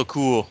 Oh, so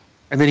cool.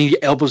 And then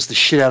he elbows the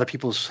shit out of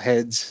people's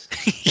heads.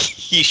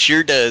 He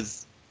sure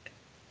does.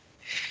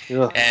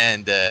 Ugh.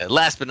 And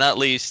last but not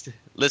least,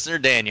 listener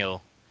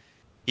Daniel,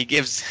 he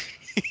gives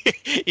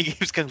he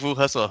gives Kung Fu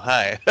Hustle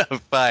a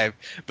 5,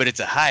 but it's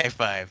a high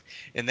 5,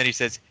 and then he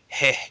says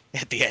 "heh"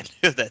 at the end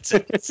of that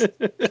sentence.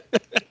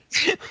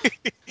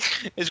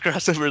 His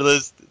crossover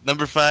list: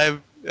 number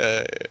 5,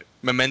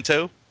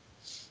 Memento.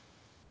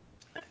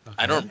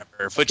 I don't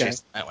remember foot Okay.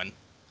 chase that one.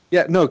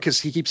 Yeah, no, because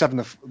he keeps having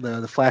the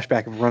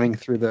flashback of running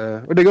through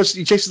the. When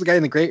he chases the guy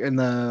in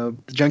the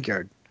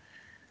junkyard.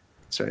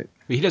 That's right.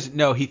 But he doesn't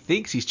know. He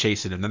thinks he's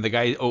chasing him. Then the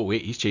guy, oh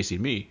wait, he's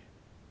chasing me.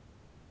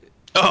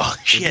 Oh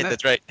shit, Isn't that-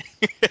 that's right.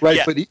 Right,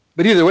 Yeah.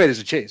 but either way, there's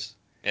a chase.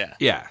 Yeah.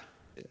 Yeah.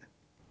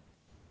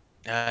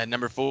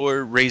 Number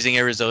 4, Raising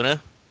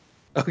Arizona.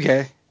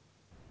 Okay.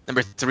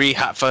 Number 3,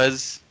 Hot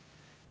Fuzz.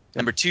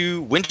 Number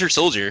 2, Winter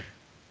Soldier.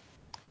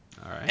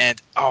 All right.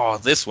 And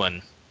this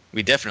one,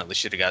 we definitely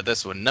should have got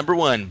this one. Number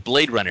 1,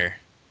 Blade Runner.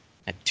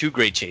 Had 2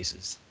 great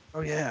chases.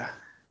 Oh yeah.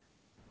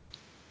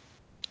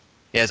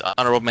 He has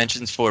honorable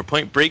mentions for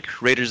Point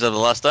Break, Raiders of the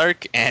Lost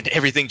Ark, and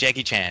Everything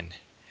Jackie Chan.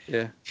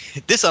 Yeah.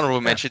 This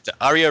honorable mention to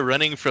Arya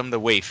running from the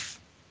waif.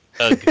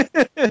 Ugh. Yeah,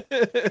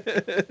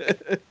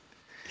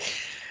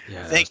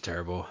 that was Thank-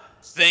 terrible.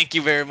 Thank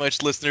you very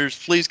much, listeners.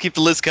 Please keep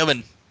the list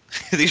coming.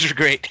 These are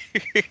great.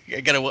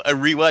 I gotta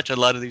rewatch a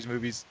lot of these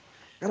movies.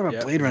 Forgot about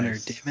Yep, Blade Runner.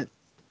 nice. Damn it.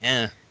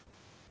 Yeah.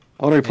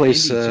 I want to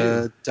replace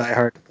Indy, too. Die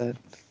Hard with that.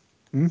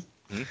 Yeah,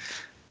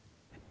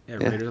 Yeah.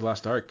 Raiders of the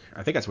Lost Ark.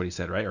 I think that's what he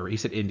said, right? Or he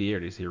said Indy, or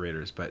did he say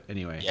Raiders? But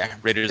anyway. Yeah,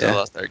 Raiders Yeah. of the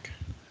Lost Ark.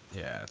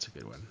 Yeah, that's a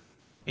good one.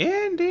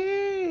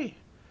 Indy.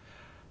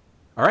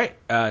 All right,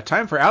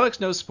 time for Alex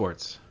Knows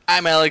Sports.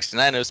 I'm Alex,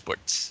 and I know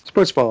sports.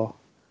 Sports ball.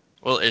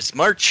 Well, it's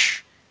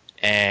March,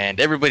 and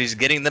everybody's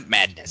getting the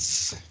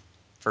madness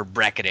for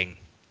bracketing.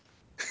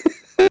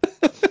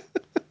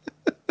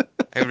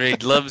 Everybody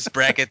loves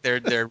bracket.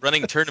 They're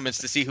running tournaments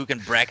to see who can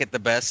bracket the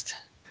best.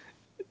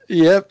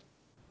 Yep.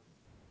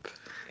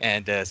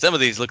 And some of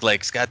these look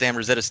like goddamn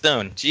Rosetta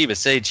Stone. Jeebus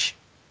Sage.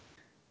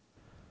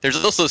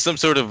 There's also some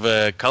sort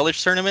of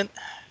college tournament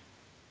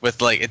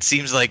with it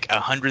seems like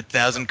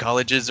 100,000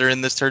 colleges are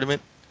in this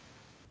tournament.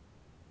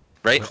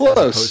 Right? Close.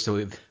 As opposed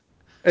to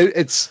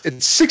It's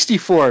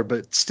 64,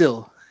 but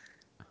still.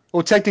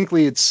 Well,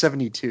 technically it's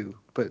 72,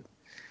 but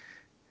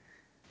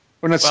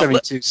we're not Well,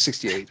 72,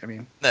 68. I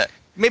mean,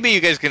 Maybe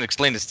you guys can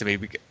explain this to me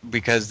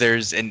because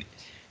there's in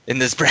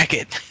this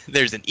bracket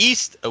there's an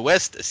east, a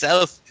west, a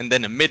south, and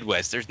then a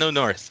midwest. There's no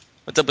north.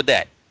 What's up with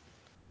that?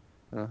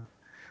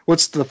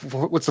 what's the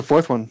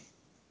fourth one?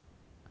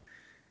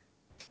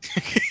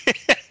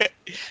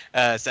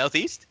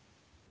 Southeast?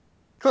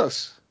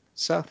 Close.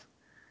 South.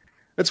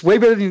 That's way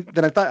better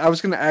than I thought. I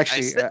was going to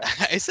actually.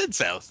 I said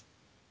south.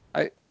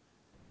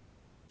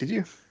 Did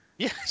you?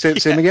 Yeah. Say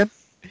him again?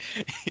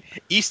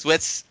 East,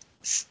 west,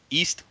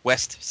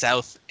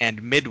 south,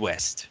 and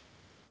midwest.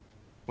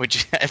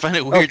 Which I find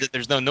it weird that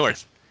there's no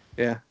north.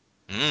 Yeah.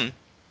 Mm.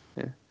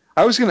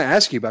 I was going to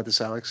ask you about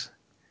this, Alex.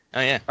 Oh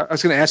yeah. I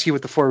was going to ask you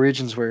what the four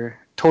regions were.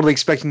 Totally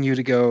expecting you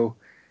to go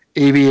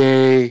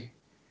ABA,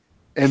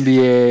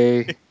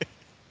 NBA,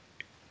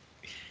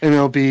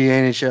 MLB,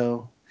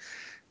 NHL.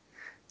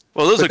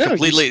 Well, those But are no,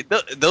 completely.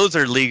 Those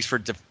are leagues for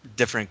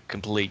different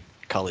complete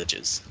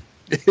colleges.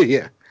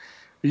 Yeah.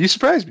 You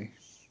surprised me.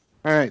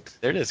 All right.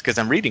 There it is, because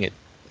I'm reading it.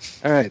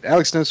 All right.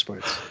 Alex knows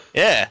sports.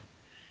 Yeah.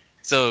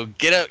 So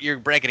get out your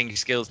bracketing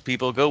skills,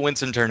 people. Go win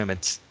some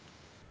tournaments.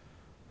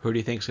 who do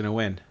you think's gonna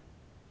win?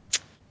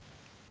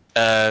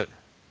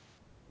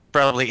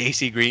 Probably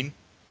AC Green.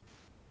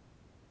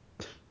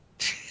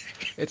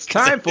 It's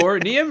time for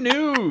Neum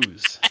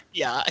News.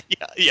 Yeah.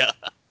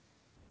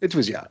 It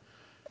was yacht.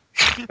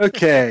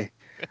 Okay.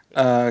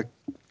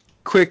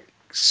 Quick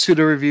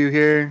pseudo review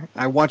here.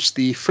 I watched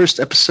the first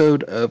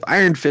episode of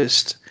Iron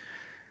Fist,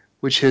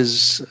 which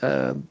has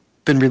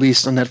been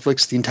released on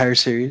Netflix, the entire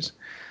series.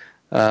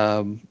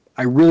 I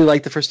really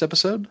liked the first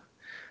episode.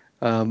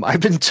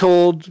 I've been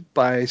told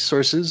by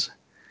sources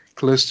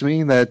close to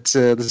me that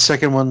the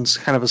second one's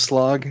kind of a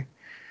slog.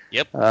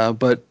 Yep.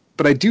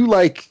 But I do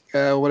like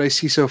what I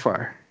see so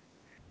far.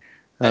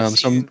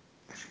 So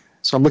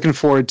I'm looking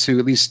forward to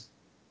at least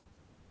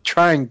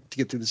trying to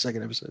get through the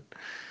second episode.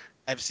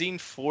 I've seen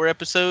 4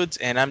 episodes,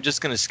 and I'm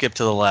just gonna skip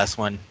to the last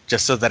one,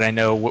 just so that I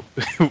know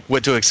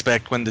what to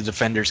expect when the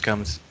Defenders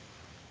comes.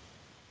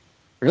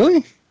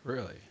 Really?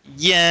 Really?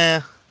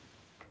 Yeah,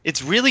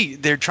 it's really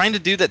they're trying to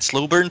do that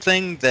slow burn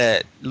thing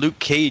that Luke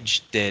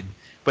Cage did,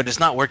 but it's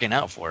not working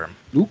out for him.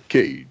 Luke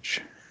Cage.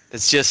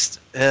 It's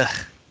just Yeah.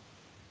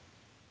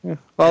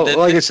 Well, The-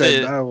 like I the-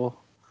 said, the- I will.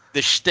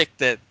 the shtick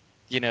that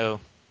the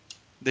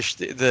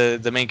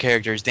main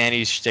character's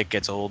Danny's shtick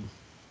gets old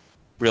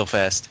real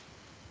fast.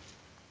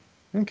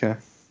 Okay.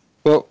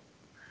 Well,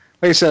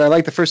 like I said, I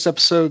like the first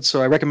episode,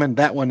 so I recommend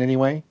that one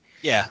anyway.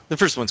 Yeah, the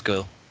first one's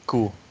cool.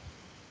 So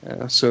And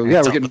yeah, it's we're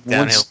all getting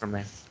downhill from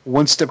there.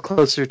 one step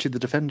closer to the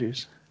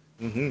Defenders.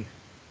 Mm-hmm.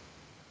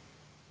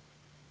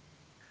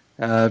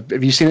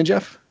 Have you seen it,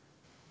 Jeff?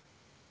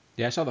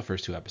 Yeah, I saw the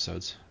first 2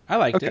 episodes. I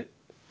liked Okay. it.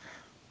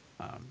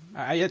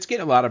 It's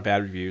getting a lot of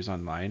bad reviews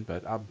online,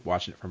 but I'm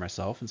watching it for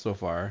myself, and so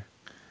far,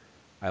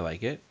 I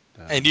like it.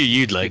 I knew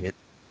you'd like it.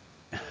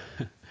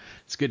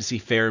 It's good to see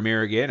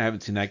Faramir again. I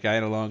haven't seen that guy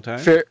in a long time.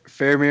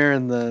 Faramir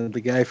and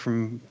the guy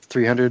from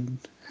 300.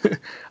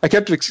 I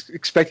kept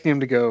expecting him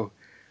to go,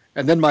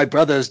 and then my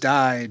brothers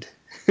died,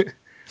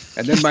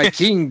 and then my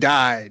king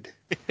died.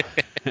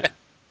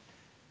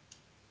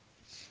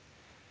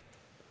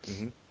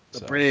 Mm-hmm.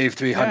 The brave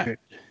 300.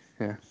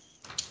 Yeah.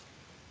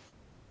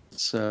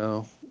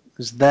 So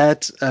is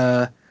that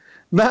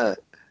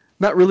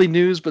not really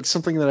news, but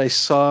something that I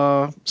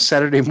saw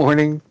Saturday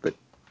morning. But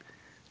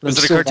Was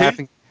it a still cartoon?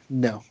 laughing.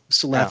 No,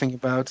 still Oh. laughing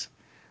about.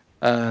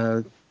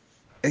 I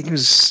think it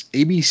was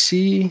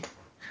ABC.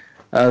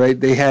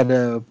 They had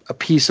a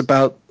piece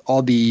about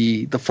all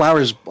the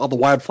flowers, all the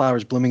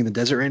wildflowers blooming in the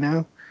desert right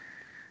now.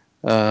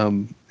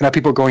 Now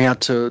people are going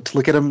out to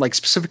look at them, like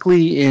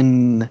specifically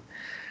in,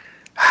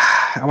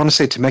 I want to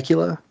say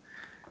Temecula.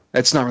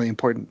 That's not really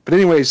important, but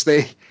anyways,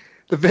 the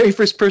very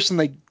first person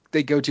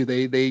they go to,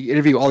 they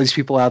interview all these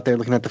people out there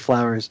looking at the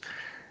flowers,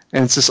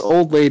 and it's this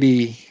old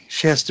lady.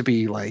 She has to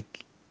be like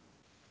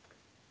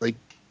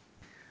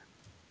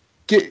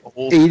get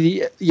Old.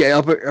 80, yeah,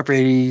 upper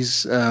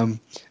 80s. And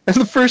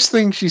the first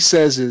thing she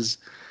says is,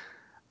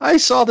 "I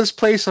saw this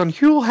place on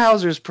Huell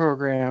Hauser's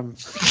program."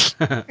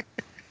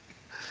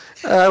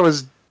 I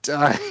was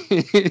dying.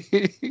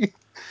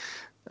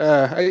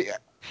 I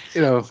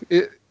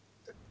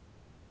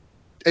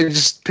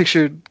just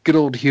pictured good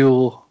old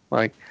Huell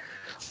like,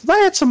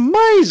 that's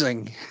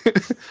amazing.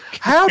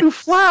 How do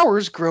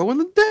flowers grow in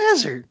the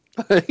desert?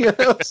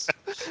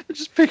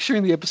 Just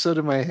picturing the episode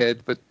in my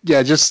head. But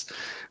yeah, just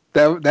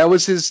that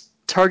was his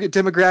target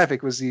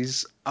demographic, was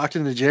these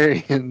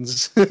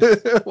octogenarians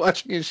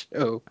watching his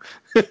show.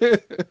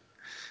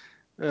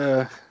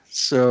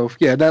 So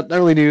yeah, not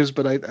really news,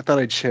 but I thought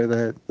I'd share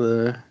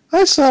that.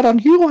 I saw it on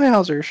Huell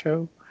Hauser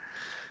show.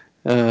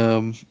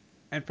 And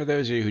for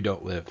those of you who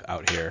don't live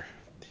out here,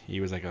 he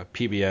was like a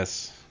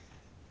PBS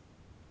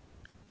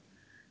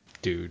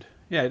dude.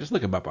 Yeah, just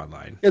look him up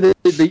online. Yeah,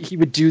 he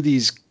would do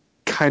these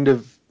kind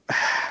of,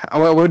 I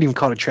wouldn't even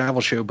call it a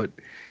travel show, but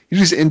he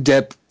was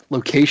in-depth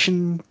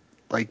location,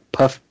 like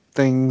puff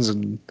things,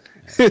 and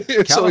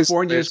it's always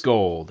California's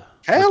gold.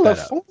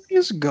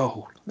 California's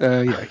gold.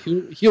 Yeah,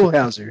 Huell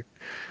Hauser.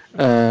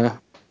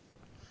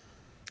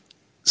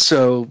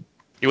 So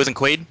He wasn't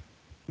Quaid?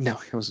 no,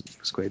 it was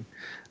Quaid.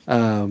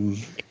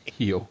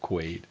 Heel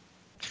Quaid.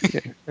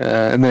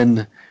 And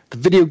then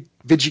the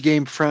video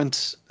game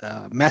front,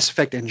 Mass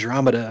Effect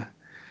Andromeda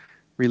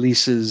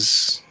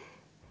releases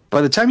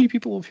by the time you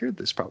people have heard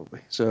this, probably.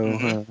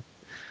 So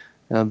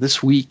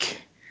this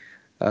week,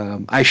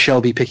 I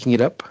shall be picking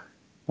it up.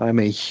 I'm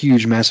a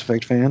huge Mass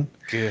Effect fan.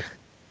 Good.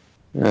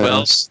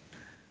 Well, s-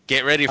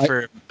 get ready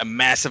for a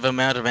massive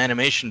amount of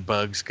animation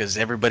bugs because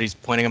everybody's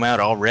pointing them out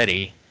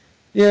already.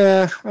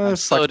 yeah, I'm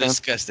so fuck them.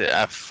 disgusted.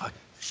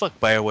 Fuck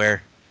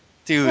BioWare.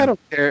 Dude, I don't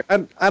care. I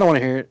don't want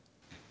to hear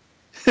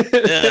ugh,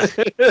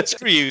 it.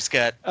 screw you,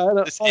 Scott. I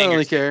don't This really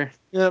angers me. care.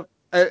 Yep.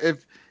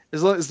 If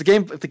as long as the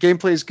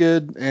gameplay is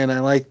good and I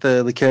like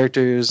the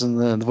characters and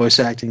the voice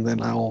acting,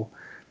 then I will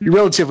be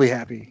relatively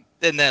happy.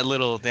 Then that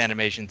little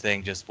animation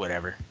thing, just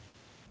whatever.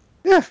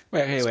 Yeah.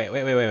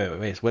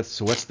 Wait. What's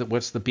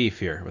the beef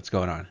here? What's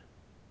going on?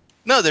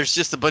 No, there's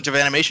just a bunch of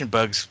animation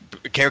bugs.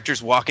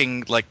 Characters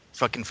walking like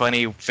fucking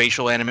funny,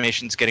 facial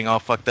animations getting all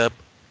fucked up.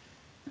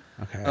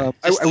 Okay.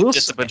 I will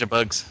Just a bunch of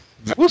bugs.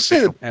 I will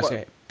say that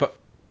Okay.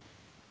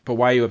 But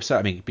why are you upset?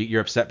 I mean,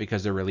 you're upset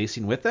because they're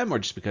releasing with them, or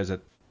just because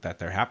that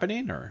they're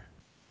happening, or?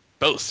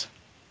 Both.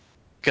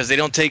 because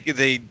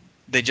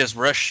they just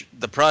rush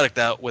the product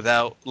out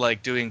without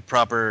like doing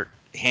proper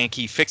hand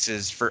key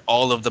fixes for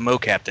all of the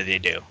mocap that they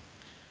do.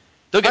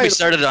 Don't get me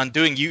started on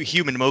doing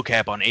human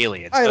mocap on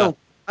aliens. I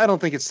don't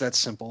think it's that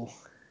simple.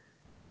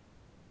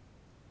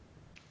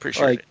 Pretty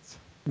sure it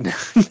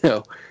is.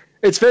 No.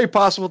 It's very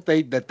possible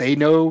that they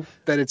know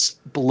that it's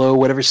below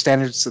whatever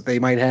standards that they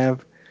might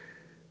have.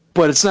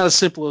 But it's not as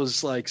simple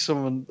as like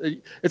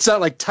it's not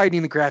like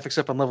tightening the graphics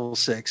up on level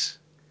 6.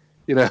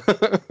 You know,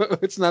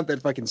 it's not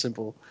that fucking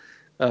simple.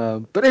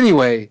 But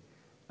anyway,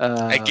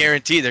 I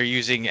guarantee they're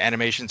using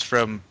animations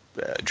from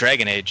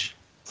Dragon Age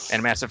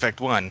and Mass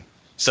Effect 1.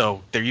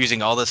 So they're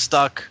using all the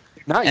stock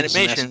not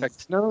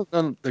animations. No,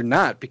 they're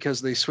not,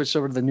 because they switched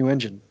over to the new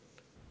engine.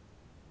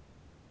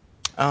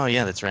 Oh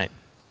yeah, that's right.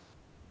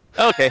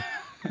 Okay.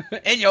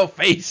 In your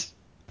face.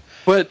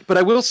 But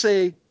I will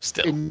say,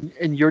 Still.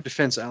 in your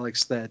defense,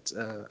 Alex, that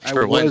I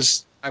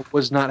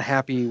was not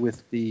happy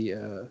with the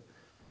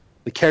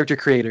character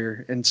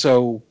creator, and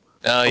so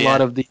a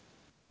lot of the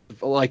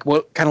like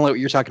what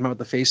you're talking about with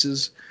the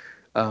faces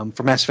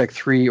for Mass Effect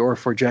 3 or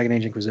for Dragon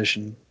Age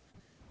Inquisition.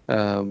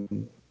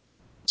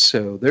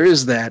 So there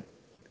is that,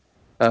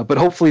 but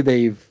hopefully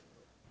they've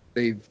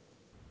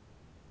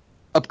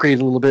upgraded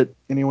a little bit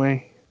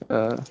anyway.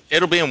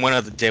 It'll be in one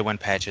of the day one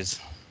patches.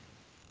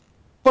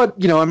 But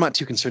I'm not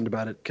too concerned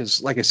about it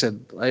because, like I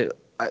said,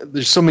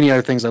 there's so many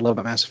other things I love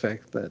about Mass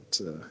Effect that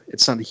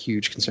it's not a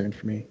huge concern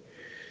for me.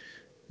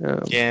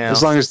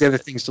 As long as the other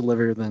things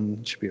deliver, then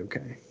it should be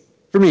okay.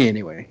 For me,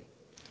 anyway.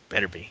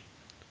 Better be.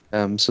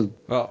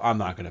 Well, I'm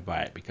not going to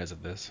buy it because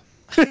of this.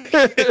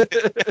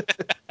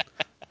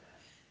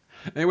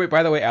 Anyway,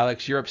 by the way,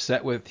 Alex, you're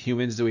upset with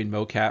humans doing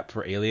mocap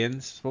for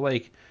aliens? Well,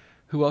 like,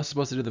 who else is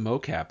supposed to do the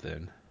mocap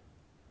then?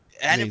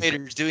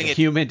 Animators doing it.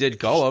 Human did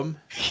Gollum.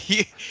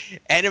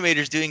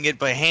 Animators doing it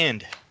by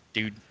hand,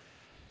 dude.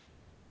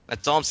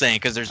 That's all I'm saying.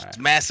 Because there's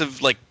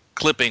massive like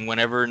clipping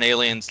whenever an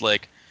alien's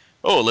like,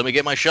 "Oh, let me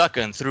get my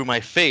shotgun through my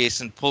face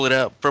and pull it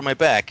out from my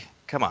back."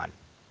 Come on.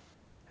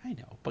 I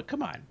know, but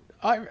come on.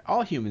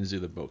 All humans do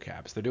the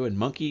mocaps. They're doing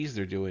monkeys.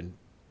 They're doing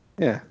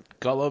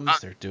Gollums.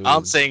 They're doing. All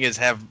I'm saying is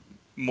have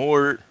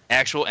more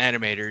actual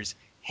animators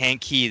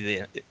hand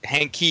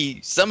key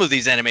some of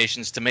these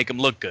animations to make them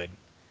look good.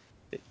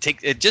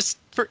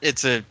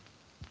 It's a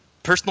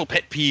personal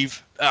pet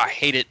peeve. I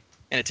hate it,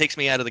 and it takes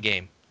me out of the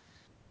game.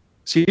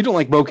 So you don't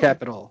like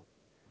mocap at all?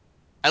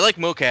 I like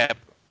mocap,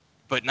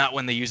 but not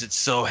when they use it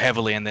so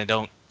heavily and they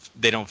don't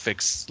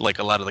fix like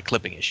a lot of the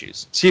clipping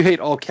issues. So you hate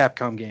all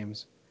Capcom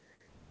games?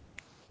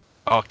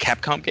 All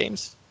Capcom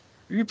games?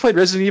 Have you played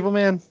Resident Evil,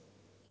 man?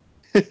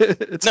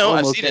 No,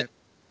 I've seen it.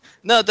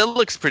 No, that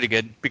looks pretty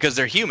good because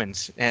they're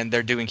humans and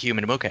they're doing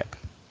human mocap.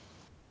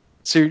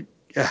 So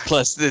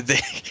plus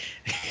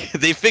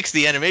they fixed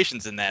the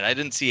animations in that. I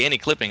didn't see any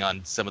clipping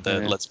on some of the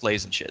Let's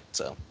Plays and shit.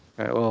 So.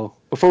 All right. Well,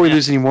 before we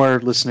lose any more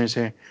listeners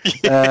here,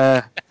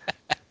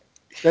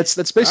 that's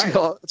basically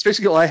all. That's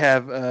basically all I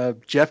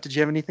have. Jeff, did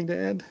you have anything to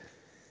add?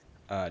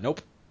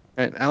 Nope.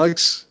 All right,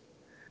 Alex.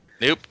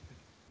 Nope.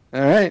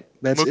 All right,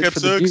 that's mocap it for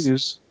the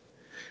news.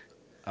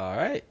 All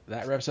right,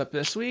 that wraps up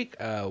this week.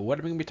 What are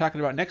we going to be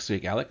talking about next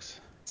week, Alex?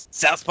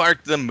 South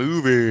Park the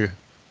movie.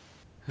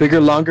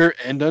 Bigger, longer,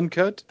 and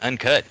uncut?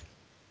 Uncut.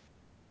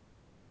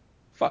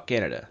 Fuck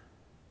Canada.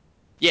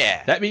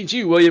 Yeah. That means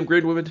you, William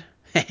Gridwood.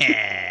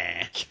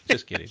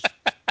 Just kidding.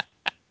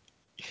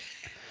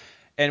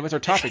 And what's our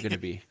topic going to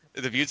be?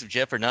 The views of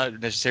Jeff are not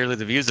necessarily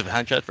the views of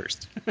Handshot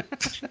First.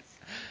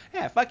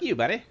 Yeah, fuck you,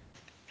 buddy.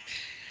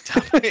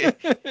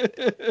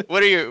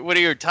 What are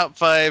your top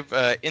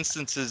 5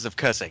 instances of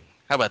cussing?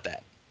 How about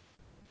that?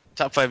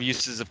 Top 5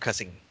 uses of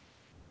cussing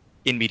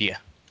in media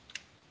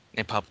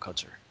and pop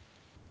culture.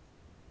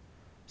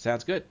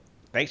 Sounds good.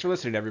 Thanks for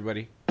listening,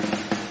 everybody.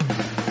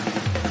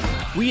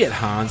 We at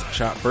Hans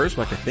Shot First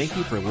would like to thank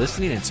you for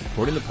listening and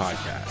supporting the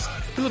podcast.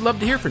 We would love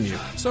to hear from you,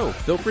 so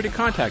feel free to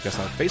contact us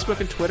on Facebook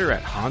and Twitter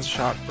at Hans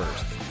Shot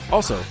First.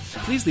 Also,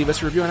 please leave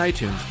us a review on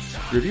iTunes.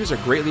 Reviews are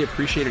greatly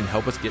appreciated and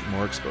help us get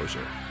more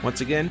exposure. Once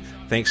again,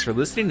 thanks for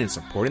listening and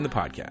supporting the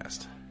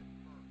podcast.